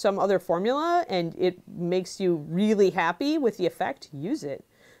use some other formula and it makes you really happy with the effect, use it.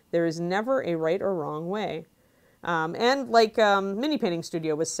 There is never a right or wrong way. And like Mini Painting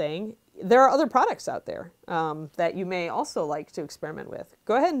Studio was saying, there are other products out there that you may also like to experiment with.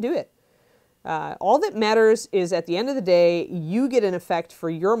 Go ahead and do it. All that matters is at the end of the day, you get an effect for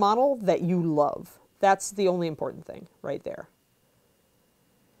your model that you love. That's the only important thing right there.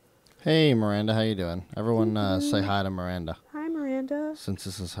 Hey, Miranda, how you doing? Everyone say hi to Miranda. Hi, Miranda. Since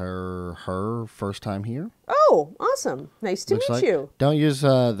this is her first time here. Oh, awesome. Nice to meet you. Don't use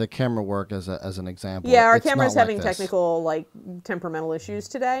the camera work as an example. Yeah, our camera's having technical, like, temperamental issues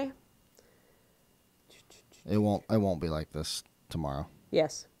today. It won't be like this tomorrow.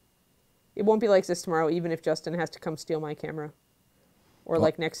 Yes. It won't be like this tomorrow, even if Justin has to come steal my camera. Or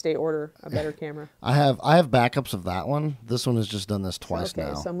like next day order a better camera. I have backups of that one. This one has just done this twice now.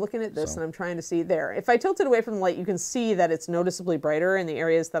 Okay, so I'm looking at this and I'm trying to see there. If I tilt it away from the light, you can see that it's noticeably brighter in the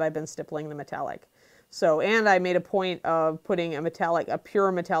areas that I've been stippling the metallic. So, and I made a point of putting a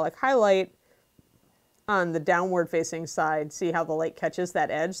pure metallic highlight on the downward facing side. See how the light catches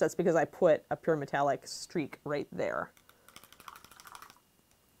that edge? That's because I put a pure metallic streak right there.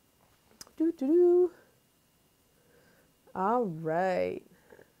 Doo-doo-doo. All right.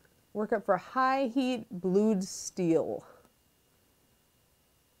 Work up for high heat blued steel.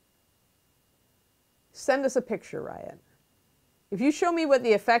 Send us a picture, Riot. If you show me what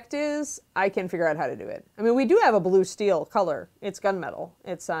the effect is, I can figure out how to do it. I mean, we do have a blue steel color. It's gunmetal.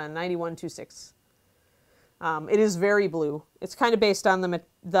 It's 9126. It is very blue. It's kind of based on the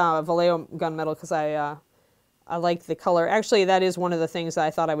Vallejo gunmetal because I like the color. Actually, that is one of the things that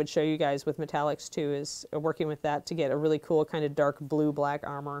I thought I would show you guys with metallics too, is working with that to get a really cool kind of dark blue-black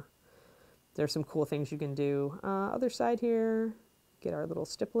armor. There's some cool things you can do. Other side here, get our little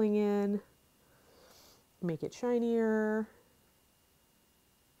stippling in, make it shinier.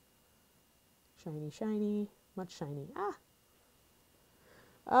 Shiny, shiny, much shiny.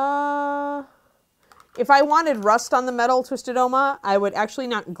 If I wanted rust on the metal Twisted Oma, I would actually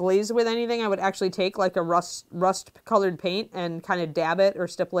not glaze with anything. I would actually take like a rust colored paint and kind of dab it or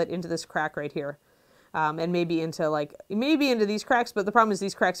stipple it into this crack right here. And maybe into these cracks, but the problem is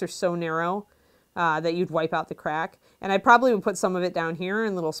these cracks are so narrow that you'd wipe out the crack. And I probably would put some of it down here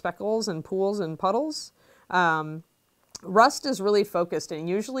in little speckles and pools and puddles. Rust is really focused and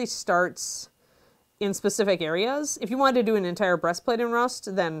usually starts in specific areas. If you wanted to do an entire breastplate in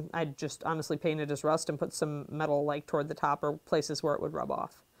rust, then I'd just honestly paint it as rust and put some metal like toward the top or places where it would rub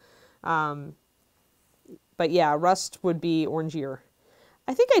off. But yeah, rust would be orangier.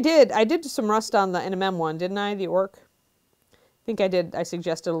 I think I did some rust on the NMM one, didn't I? The orc. I think I did. I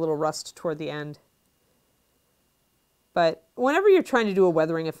suggested a little rust toward the end. But whenever you're trying to do a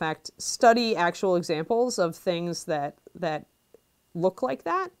weathering effect, study actual examples of things that look like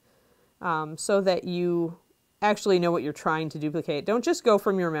that. So that you actually know what you're trying to duplicate. Don't just go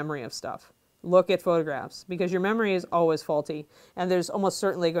from your memory of stuff. Look at photographs, because your memory is always faulty, and there's almost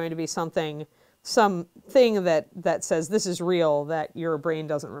certainly going to be something that says this is real that your brain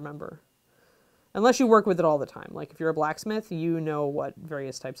doesn't remember. Unless you work with it all the time. Like if you're a blacksmith, you know what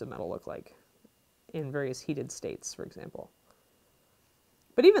various types of metal look like in various heated states, for example.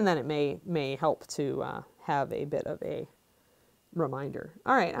 But even then it may help to have a bit of a reminder.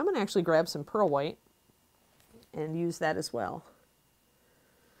 All right, I'm going to actually grab some pearl white and use that as well.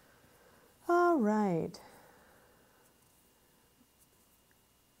 All right.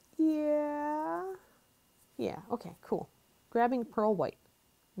 Yeah, okay, cool. Grabbing pearl white,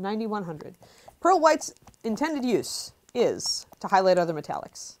 9100. Pearl white's intended use is to highlight other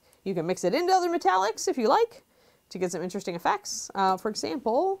metallics. You can mix it into other metallics if you like to get some interesting effects. For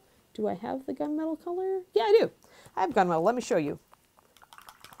example, do I have the gunmetal color? Yeah, I do. I have gunmetal. Let me show you.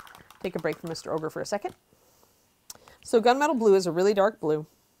 Take a break from Mr. Ogre for a second. So gunmetal blue is a really dark blue,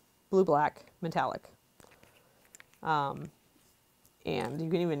 blue-black, metallic. And you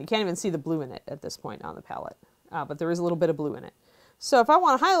can't even see the blue in it at this point on the palette. But there is a little bit of blue in it. So if I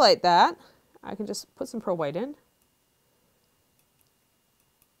want to highlight that, I can just put some pearl white in.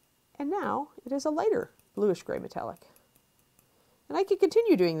 And now it is a lighter bluish gray metallic. And I can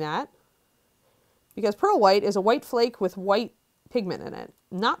continue doing that because pearl white is a white flake with white pigment in it.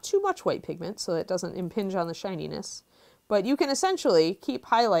 Not too much white pigment so that it doesn't impinge on the shininess. But you can essentially keep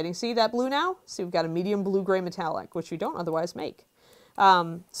highlighting. See that blue now? See, we've got a medium blue-gray metallic, which you don't otherwise make.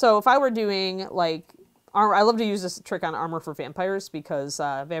 So if I were doing like armor, I love to use this trick on armor for vampires because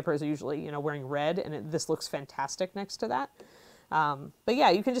vampires are usually, wearing red, and this looks fantastic next to that. But yeah,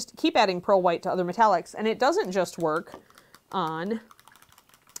 you can just keep adding pearl white to other metallics, and it doesn't just work on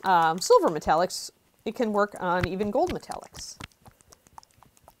silver metallics. It can work on even gold metallics.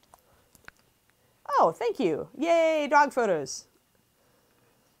 Oh, thank you. Yay, dog photos.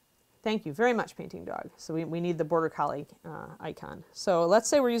 Thank you very much, Painting Dog. So we need the Border Collie icon. So let's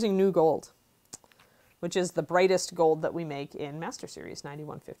say we're using new gold, which is the brightest gold that we make in Master Series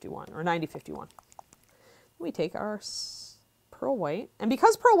 9151 or 9051. We take our pearl white, and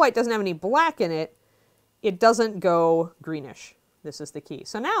because pearl white doesn't have any black in it, it doesn't go greenish. This is the key.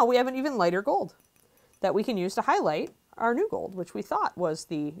 So now we have an even lighter gold that we can use to highlight our new gold, which we thought was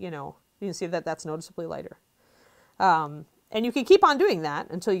the, you can see that that's noticeably lighter. And you can keep on doing that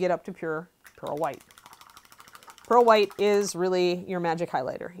until you get up to pure pearl white. Pearl white is really your magic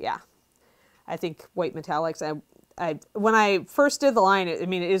highlighter. Yeah. I think white metallics, when I first did the line,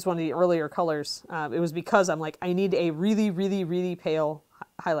 it is one of the earlier colors. It was because I'm like, I need a really, really, really pale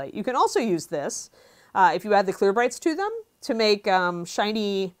highlight. You can also use this if you add the clear brights to them to make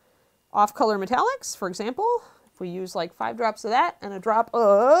shiny off-color metallics. For example, if we use like 5 drops of that and a drop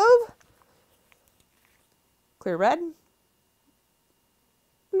of clear red,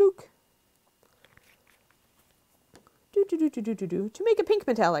 Luke. To make a pink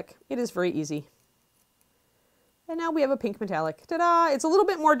metallic. It is very easy. And now we have a pink metallic. Ta-da! It's a little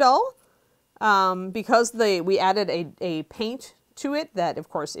bit more dull because we added a paint to it that, of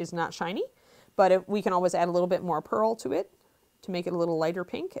course, is not shiny. But we can always add a little bit more pearl to it to make it a little lighter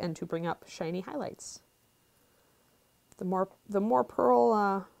pink and to bring up shiny highlights. The more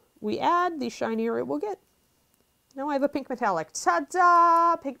pearl we add, the shinier it will get. Now I have a pink metallic.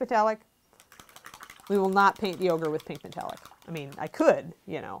 Ta-da! Pink metallic. We will not paint the ogre with pink metallic. I mean, I could,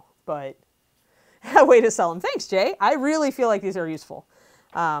 you know, but a way to sell them. Thanks, Jay. I really feel like these are useful.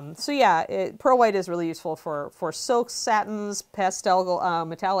 So yeah, pearl white is really useful for silks, satins, pastel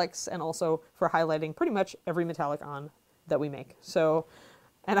metallics, and also for highlighting pretty much every metallic on that we make. So,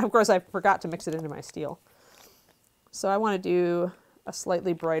 and of course I forgot to mix it into my steel. So I want to do a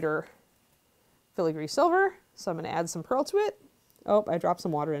slightly brighter filigree silver. So I'm going to add some pearl to it. Oh, I dropped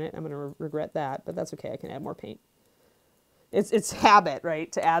some water in it. I'm going to regret that, but that's okay. I can add more paint. It's habit,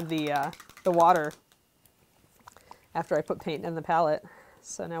 right, to add the water after I put paint in the palette.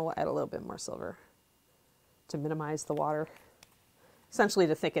 So now we'll add a little bit more silver to minimize the water, essentially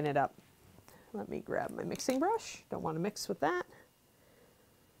to thicken it up. Let me grab my mixing brush. Don't want to mix with that.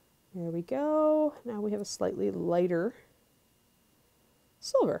 There we go. Now we have a slightly lighter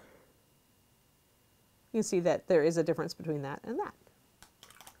silver. You can see that there is a difference between that and that.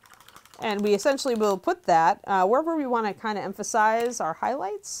 And we essentially will put that wherever we want to kind of emphasize our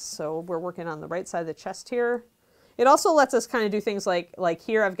highlights. So we're working on the right side of the chest here. It also lets us kind of do things like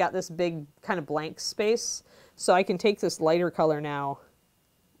here I've got this big kind of blank space. So I can take this lighter color now,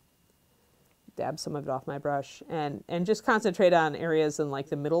 dab some of it off my brush, and just concentrate on areas in like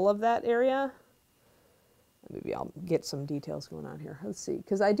the middle of that area. Maybe I'll get some details going on here. Let's see,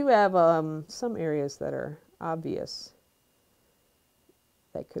 because I do have some areas that are obvious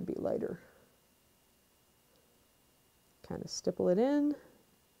that could be lighter. Kind of stipple it in.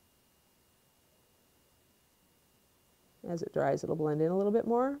 As it dries, it'll blend in a little bit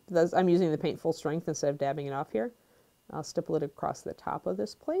more. I'm using the paint full strength instead of dabbing it off here. I'll stipple it across the top of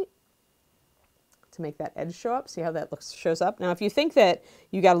this plate to make that edge show up. See how that shows up? Now, if you think that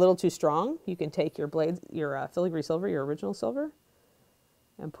you got a little too strong, you can take your filigree silver, your original silver,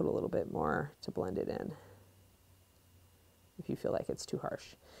 and put a little bit more to blend it in if you feel like it's too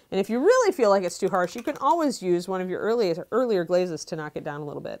harsh. And if you really feel like it's too harsh, you can always use one of your earlier glazes to knock it down a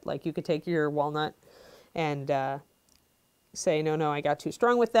little bit. Like you could take your walnut and say, no, I got too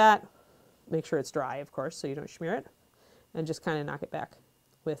strong with that. Make sure it's dry, of course, so you don't smear it. And just kind of knock it back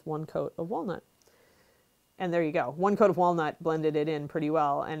with one coat of walnut. And there you go. One coat of walnut blended it in pretty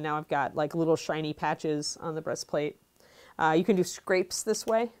well. And now I've got like little shiny patches on the breastplate. You can do scrapes this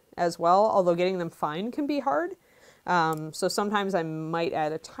way as well, although getting them fine can be hard. So sometimes I might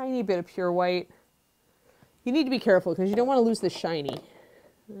add a tiny bit of pure white. You need to be careful because you don't want to lose the shiny.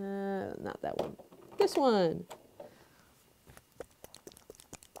 Not that one. This one.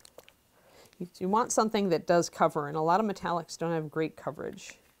 You want something that does cover, and a lot of metallics don't have great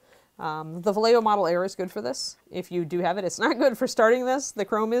coverage. The Vallejo Model Air is good for this. If you do have it, it's not good for starting this. The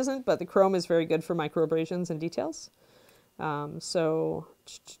chrome isn't, but the chrome is very good for micro abrasions and details. So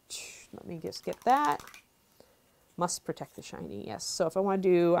let me just get that. Must protect the shiny, yes. So if I want to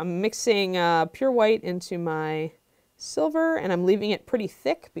do, I'm mixing pure white into my silver, and I'm leaving it pretty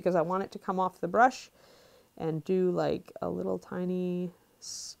thick because I want it to come off the brush, and do like a little tiny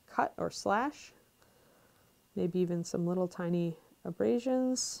cut or slash, maybe even some little tiny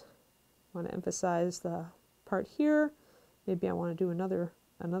abrasions. I want to emphasize the part here. Maybe I want to do another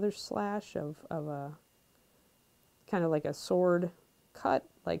slash of a kind of like a sword cut,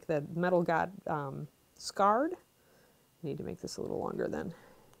 like the metal got scarred. I need to make this a little longer then.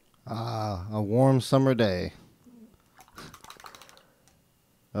 A warm summer day.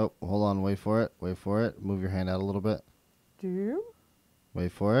 Oh, hold on, wait for it, wait for it. Move your hand out a little bit.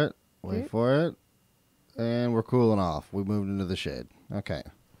 Wait for it, wait for it. And we're cooling off. We moved into the shade. Okay.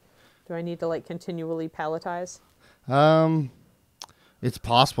 Do I need to like continually palletize? It's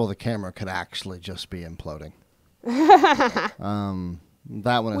possible the camera could actually just be imploding.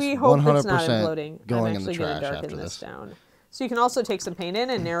 That one is 100% going in the trash after this. Down. So you can also take some paint in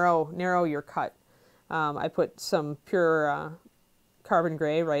and narrow your cut. I put some pure carbon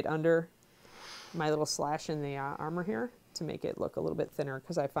gray right under my little slash in the armor here to make it look a little bit thinner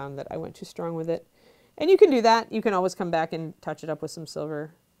because I found that I went too strong with it. And you can do that. You can always come back and touch it up with some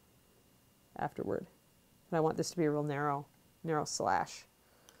silver afterward. But I want this to be a real narrow slash.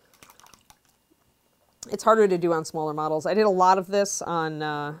 It's harder to do on smaller models. I did a lot of this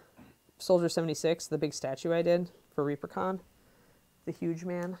on Soldier 76, the big statue I did for ReaperCon, the huge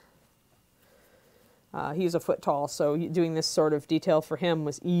man. He's a foot tall, so doing this sort of detail for him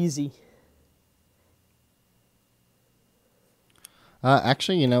was easy.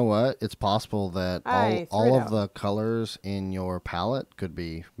 Actually, you know what? It's possible that all of the colors in your palette could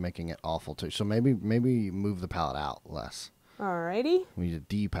be making it awful too. So maybe move the palette out less. Alrighty. We need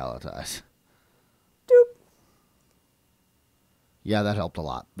to depalletize. Doop. Yeah, that helped a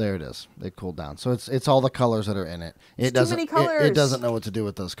lot. There it is. It cooled down. So it's all the colors that are in it. Too many colors. It doesn't know what to do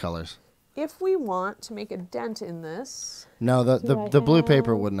with those colors. if we want to make a dent in this... No, the blue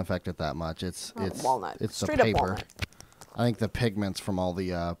paper wouldn't affect it that much. It's walnut. It's Straight the up paper. walnut. I think the pigments from all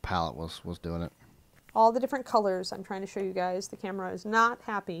the palette was doing it. All the different colors I'm trying to show you guys. The camera is not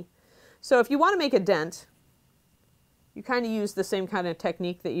happy. So if you want to make a dent, you kind of use the same kind of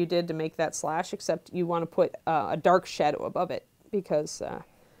technique that you did to make that slash, except you want to put a dark shadow above it because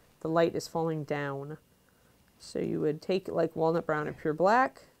the light is falling down. So you would take like walnut brown and pure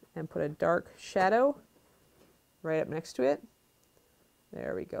black and put a dark shadow right up next to it.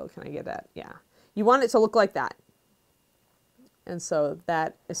 There we go. Can I get that? Yeah. You want it to look like that. And so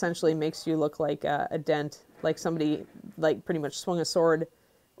that essentially makes you look like a dent, like somebody like pretty much swung a sword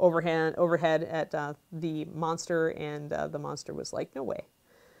overhead at the monster, and the monster was like, no way.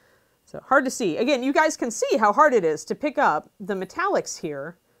 So hard to see. Again, you guys can see how hard it is to pick up the metallics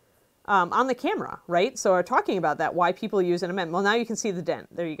here on the camera, right? So we're talking about that, why people use an amendment. Well, now you can see the dent.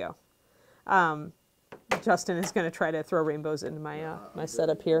 There you go. Justin is going to try to throw rainbows into my my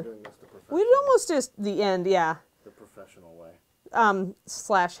setup here. We almost just the end, yeah. The professional way.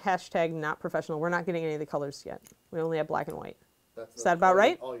 Slash hashtag not professional. We're not getting any of the colors yet. We only have black and white. Is that about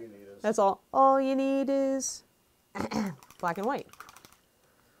right? All you need is. That's all. All you need is black and white.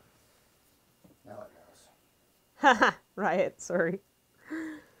 Now it knows. Haha, Riot, sorry.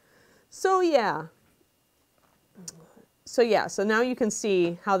 So yeah, so now you can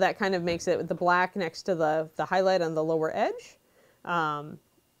see how that kind of makes it with the black next to the highlight on the lower edge.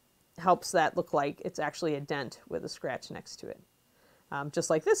 Helps that look like it's actually a dent with a scratch next to it. Just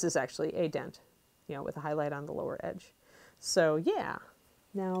like this is actually a dent, you know, with a highlight on the lower edge. So yeah,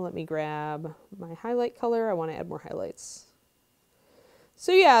 now let me grab my highlight color. I want to add more highlights.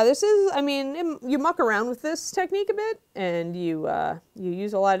 So yeah, this is, I mean, you muck around with this technique a bit, and you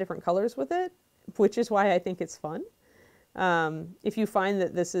use a lot of different colors with it, which is why I think it's fun. If you find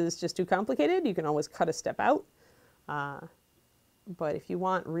that this is just too complicated, you can always cut a step out. But if you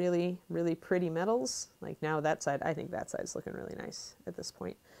want really, really pretty metals, like now that side, I think that side's looking really nice at this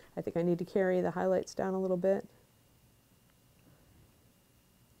point. I think I need to carry the highlights down a little bit.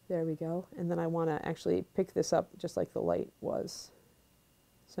 There we go. And then I want to actually pick this up just like the light was.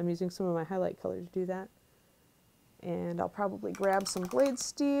 So I'm using some of my highlight color to do that. And I'll probably grab some blade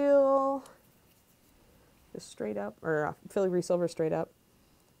steel, just straight up, or filigree silver straight up,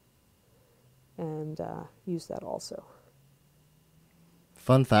 and use that also.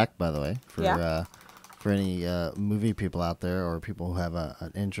 Fun fact, by the way, for any movie people out there or people who have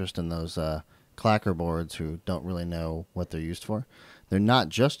an interest in those clacker boards who don't really know what they're used for. They're not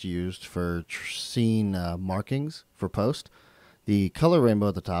just used for scene markings for post. The color rainbow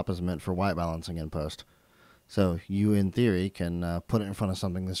at the top is meant for white balancing in post. So you, in theory, can put it in front of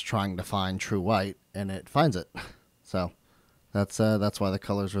something that's trying to find true white, and it finds it. So that's why the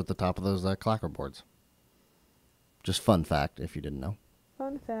colors are at the top of those clacker boards. Just fun fact, if you didn't know.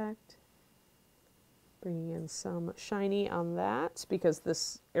 Fun fact. Bringing in some shiny on that, because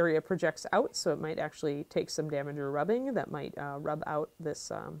this area projects out, so it might actually take some damage or rubbing that might rub out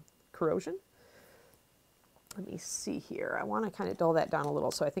this corrosion. Let me see here. I want to kind of dull that down a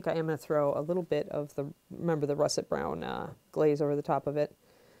little, so I think I am going to throw a little bit of the, remember the russet brown glaze over the top of it.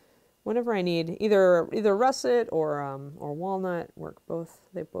 Whenever I need, either russet or walnut work both.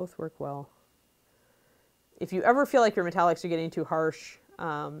 They both work well. If you ever feel like your metallics are getting too harsh,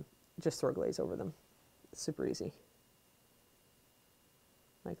 just throw glaze over them. It's super easy.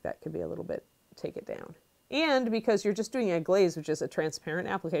 Like that could be a little bit, take it down. And because you're just doing a glaze, which is a transparent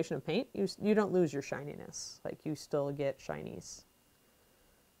application of paint, you don't lose your shininess. Like you still get shinies.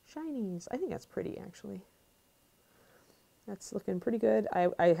 Shinies. I think that's pretty, actually. That's looking pretty good.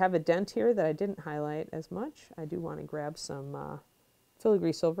 I have a dent here that I didn't highlight as much. I do want to grab some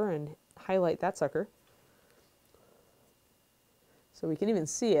filigree silver and highlight that sucker. So we can even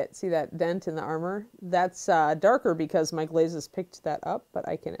see it. See that dent in the armor? That's darker because my glaze has picked that up, but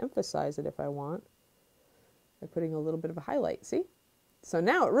I can emphasize it if I want by putting a little bit of a highlight. See? So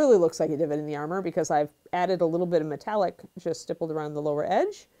now it really looks like a divot in the armor because I've added a little bit of metallic just stippled around the lower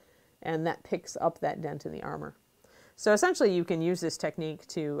edge, and that picks up that dent in the armor. So essentially you can use this technique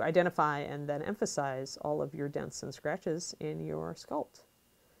to identify and then emphasize all of your dents and scratches in your sculpt.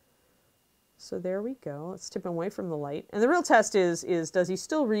 So there we go. Let's tip him away from the light. And the real test is does he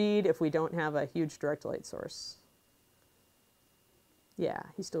still read if we don't have a huge direct light source? Yeah,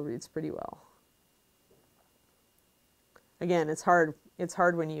 he still reads pretty well. Again, it's hard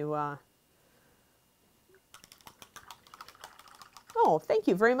when you... Oh, thank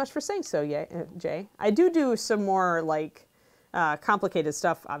you very much for saying so, Jay. I do some more, like, Complicated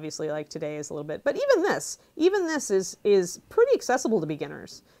stuff, obviously, like today is a little bit, but even this is pretty accessible to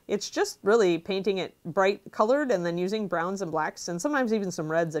beginners. It's just really painting it bright colored and then using browns and blacks and sometimes even some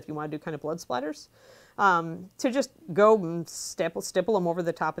reds if you want to do kind of blood splatters, to just go and stipple them over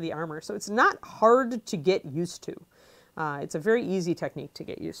the top of the armor. So it's not hard to get used to. It's a very easy technique to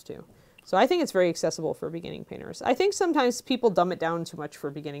get used to. So I think it's very accessible for beginning painters. I think sometimes people dumb it down too much for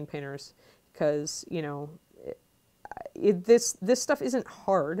beginning painters because, you know, this stuff isn't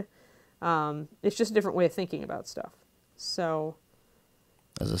hard. It's just a different way of thinking about stuff. So,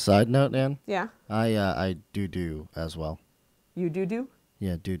 as a side note, Dan, yeah, I do as well. You do?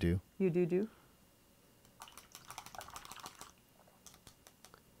 Yeah, do. You do.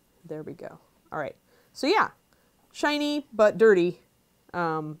 There we go. All right. So yeah, shiny but dirty,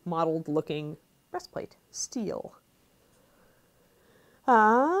 modeled looking breastplate, steel.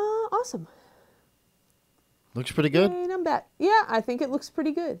 Awesome. Looks pretty good. And I'm back. Yeah, I think it looks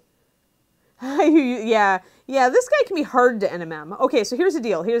pretty good. yeah, this guy can be hard to NMM. Okay, so here's the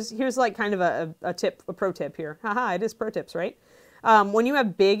deal. Here's like kind of a tip, a pro tip here. Haha, it is pro tips, right? When you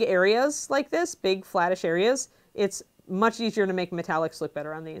have big areas like this, big flattish areas, it's much easier to make metallics look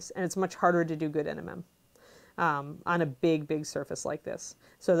better on these, and it's much harder to do good NMM on a big surface like this.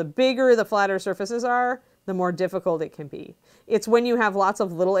 So the bigger the flatter surfaces are, the more difficult it can be. It's when you have lots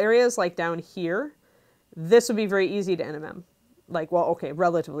of little areas like down here, this would be very easy to NMM. Like, well, okay,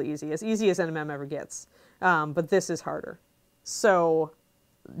 relatively easy as NMM ever gets. But this is harder. So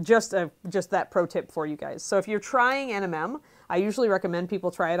just that pro tip for you guys. So if you're trying NMM, I usually recommend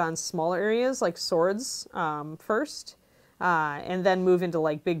people try it on smaller areas like swords first, and then move into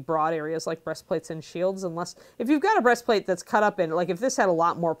like big broad areas like breastplates and shields. Unless, if you've got a breastplate that's cut up in, like if this had a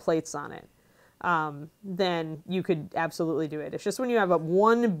lot more plates on it, then you could absolutely do it. It's just when you have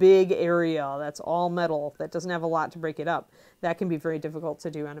one big area that's all metal, that doesn't have a lot to break it up, that can be very difficult to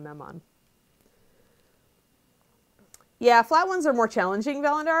do NMM on. Yeah, flat ones are more challenging,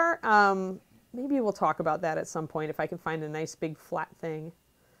 Valendar. Maybe we'll talk about that at some point if I can find a nice big flat thing.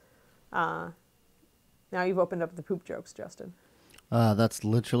 Now you've opened up the poop jokes, Justin. That's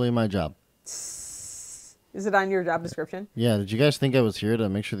literally my job. Is it on your job description? Yeah, did you guys think I was here to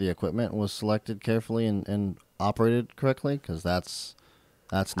make sure the equipment was selected carefully and operated correctly? Because that's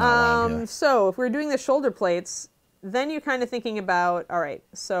not why I'm here. So if we're doing the shoulder plates, then you're kind of thinking about, all right,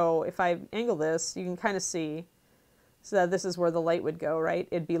 so if I angle this, you can kind of see, so that this is where the light would go, right?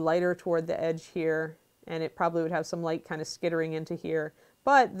 It'd be lighter toward the edge here, and it probably would have some light kind of skittering into here.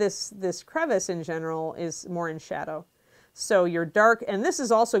 But this crevice in general is more in shadow. So your dark, and this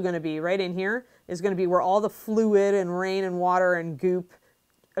is also going to be, right in here, is going to be where all the fluid and rain and water and goop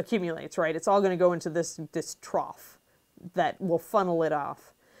accumulates, right? It's all going to go into this trough that will funnel it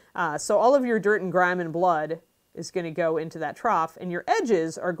off. So all of your dirt and grime and blood is going to go into that trough, and your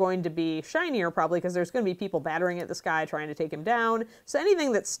edges are going to be shinier probably because there's going to be people battering at the sky trying to take him down. So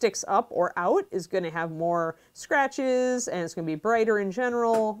anything that sticks up or out is going to have more scratches, and it's going to be brighter in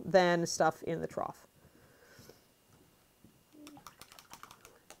general than stuff in the trough.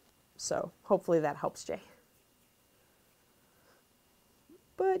 So hopefully that helps, Jay.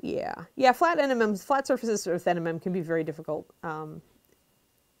 But yeah, flat surfaces with NMM can be very difficult.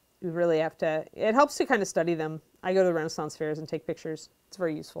 You really have to, it helps to kind of study them. I go to the Renaissance fairs and take pictures. It's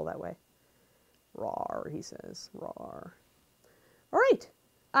very useful that way. Rawr, he says, rawr. All right,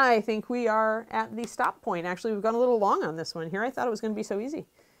 I think we are at the stop point. Actually, we've gone a little long on this one here. I thought it was going to be so easy.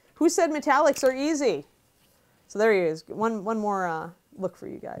 Who said metallics are easy? So there he is. One more look for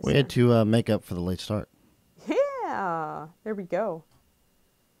you guys. We had to make up for the late start. Yeah, there we go.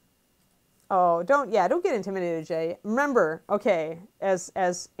 Oh, don't get intimidated, Jay. Remember, okay, as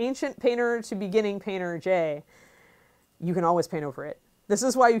ancient painter to beginning painter Jay, you can always paint over it. This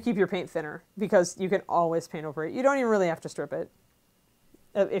is why you keep your paint thinner, because you can always paint over it. You don't even really have to strip it.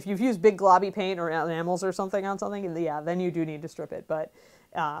 If you've used big globby paint or enamels or something on something, yeah, then you do need to strip it. But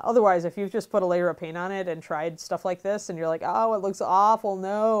otherwise, if you've just put a layer of paint on it and tried stuff like this, and you're like, oh, it looks awful,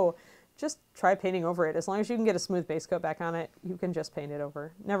 no. Just try painting over it. As long as you can get a smooth base coat back on it, you can just paint it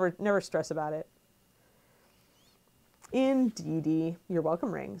over. Never stress about it. Indeedy. You're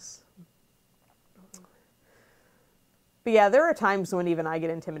welcome, Rings. But yeah, there are times when even I get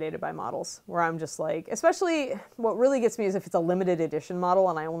intimidated by models, where I'm just like, especially what really gets me is if it's a limited edition model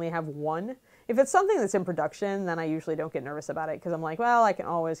and I only have one. If it's something that's in production, then I usually don't get nervous about it, because I'm like, well, I can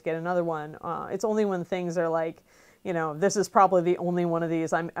always get another one. It's only when things are like, you know, this is probably the only one of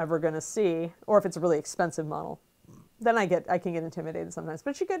these I'm ever going to see, or if it's a really expensive model, then I can get intimidated sometimes.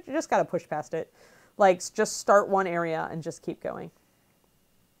 But you just got to push past it. Like, just start one area and just keep going.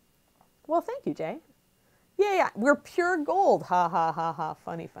 Well, thank you, Jay. Yeah, yeah. We're pure gold. Ha, ha, ha, ha.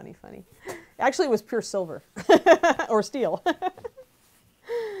 Funny, funny, funny. Actually, it was pure silver. Or steel.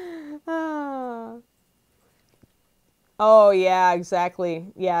 Ah. Oh, yeah, exactly.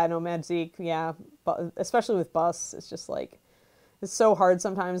 Yeah, Nomad Zeke. Yeah. But especially with Bus, it's just like, it's so hard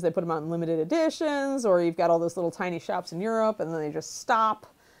sometimes. They put them out in limited editions, or you've got all those little tiny shops in Europe, and then they just stop.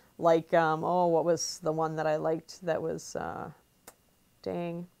 Like, oh, what was the one that I liked that was,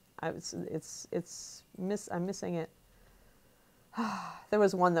 dang, I'm missing it. There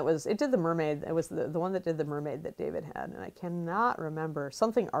was one that was, it did the mermaid. It was the one that did the mermaid that David had, and I cannot remember.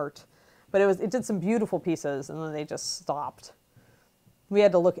 Something art. But it did some beautiful pieces, and then they just stopped. We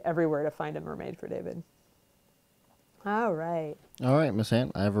had to look everywhere to find a mermaid for David. All right. All right, Miss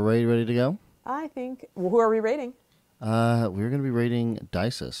Ann, I have a raid ready to go. I think, well, who are we rating? We're going to be rating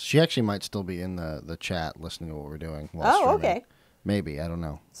Dices. She actually might still be in the chat listening to what we're doing. While Oh, streaming. okay. Maybe, I don't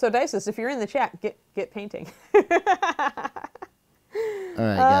know. So, Dices, if you're in the chat, get painting. All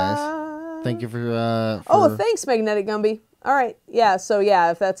right, guys. Thank you for Oh, thanks, Magnetic Gumby. All right, yeah. So yeah,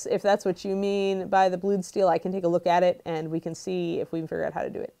 if that's what you mean by the blued steel, I can take a look at it and we can see if we can figure out how to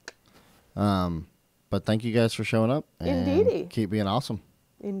do it. But thank you guys for showing up. And Indeedy. keep being awesome.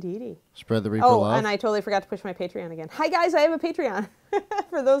 Indeedy. Spread the Reaper Oh, love. and I totally forgot to push my Patreon again. Hi guys, I have a Patreon.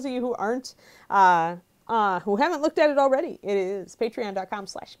 For those of you who aren't, who haven't looked at it already, it is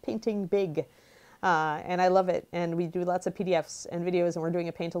patreon.com/paintingbig. And I love it. And we do lots of PDFs and videos, and we're doing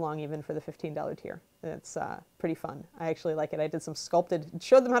a paint along even for the $15 tier. It's pretty fun. I actually like it. I did some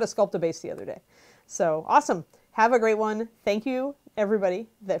showed them how to sculpt a base the other day. So awesome. Have a great one. Thank you, everybody,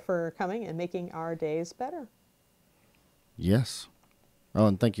 for coming and making our days better. Yes. Oh,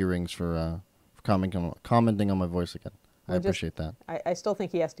 and thank you, Rings, for commenting on my voice again. I appreciate that. I still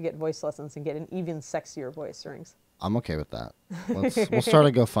think he has to get voice lessons and get an even sexier voice, Rings. I'm okay with that. We'll start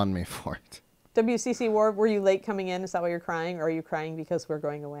a GoFundMe for it. WCC War, were you late coming in? Is that why you're crying? Or are you crying because we're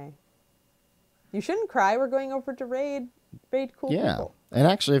going away? You shouldn't cry. We're going over to raid cool people. And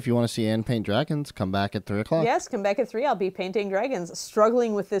actually, if you want to see Ann paint dragons, come back at 3 o'clock. Yes, come back at 3. I'll be painting dragons,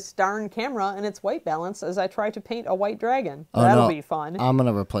 struggling with this darn camera and its white balance as I try to paint a white dragon. Oh, That'll be fun. I'm going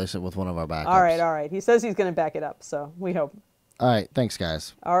to replace it with one of our backups. All right, all right. He says he's going to back it up, so we hope. All right, thanks,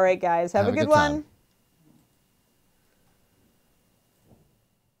 guys. All right, guys. Have a good one. Time.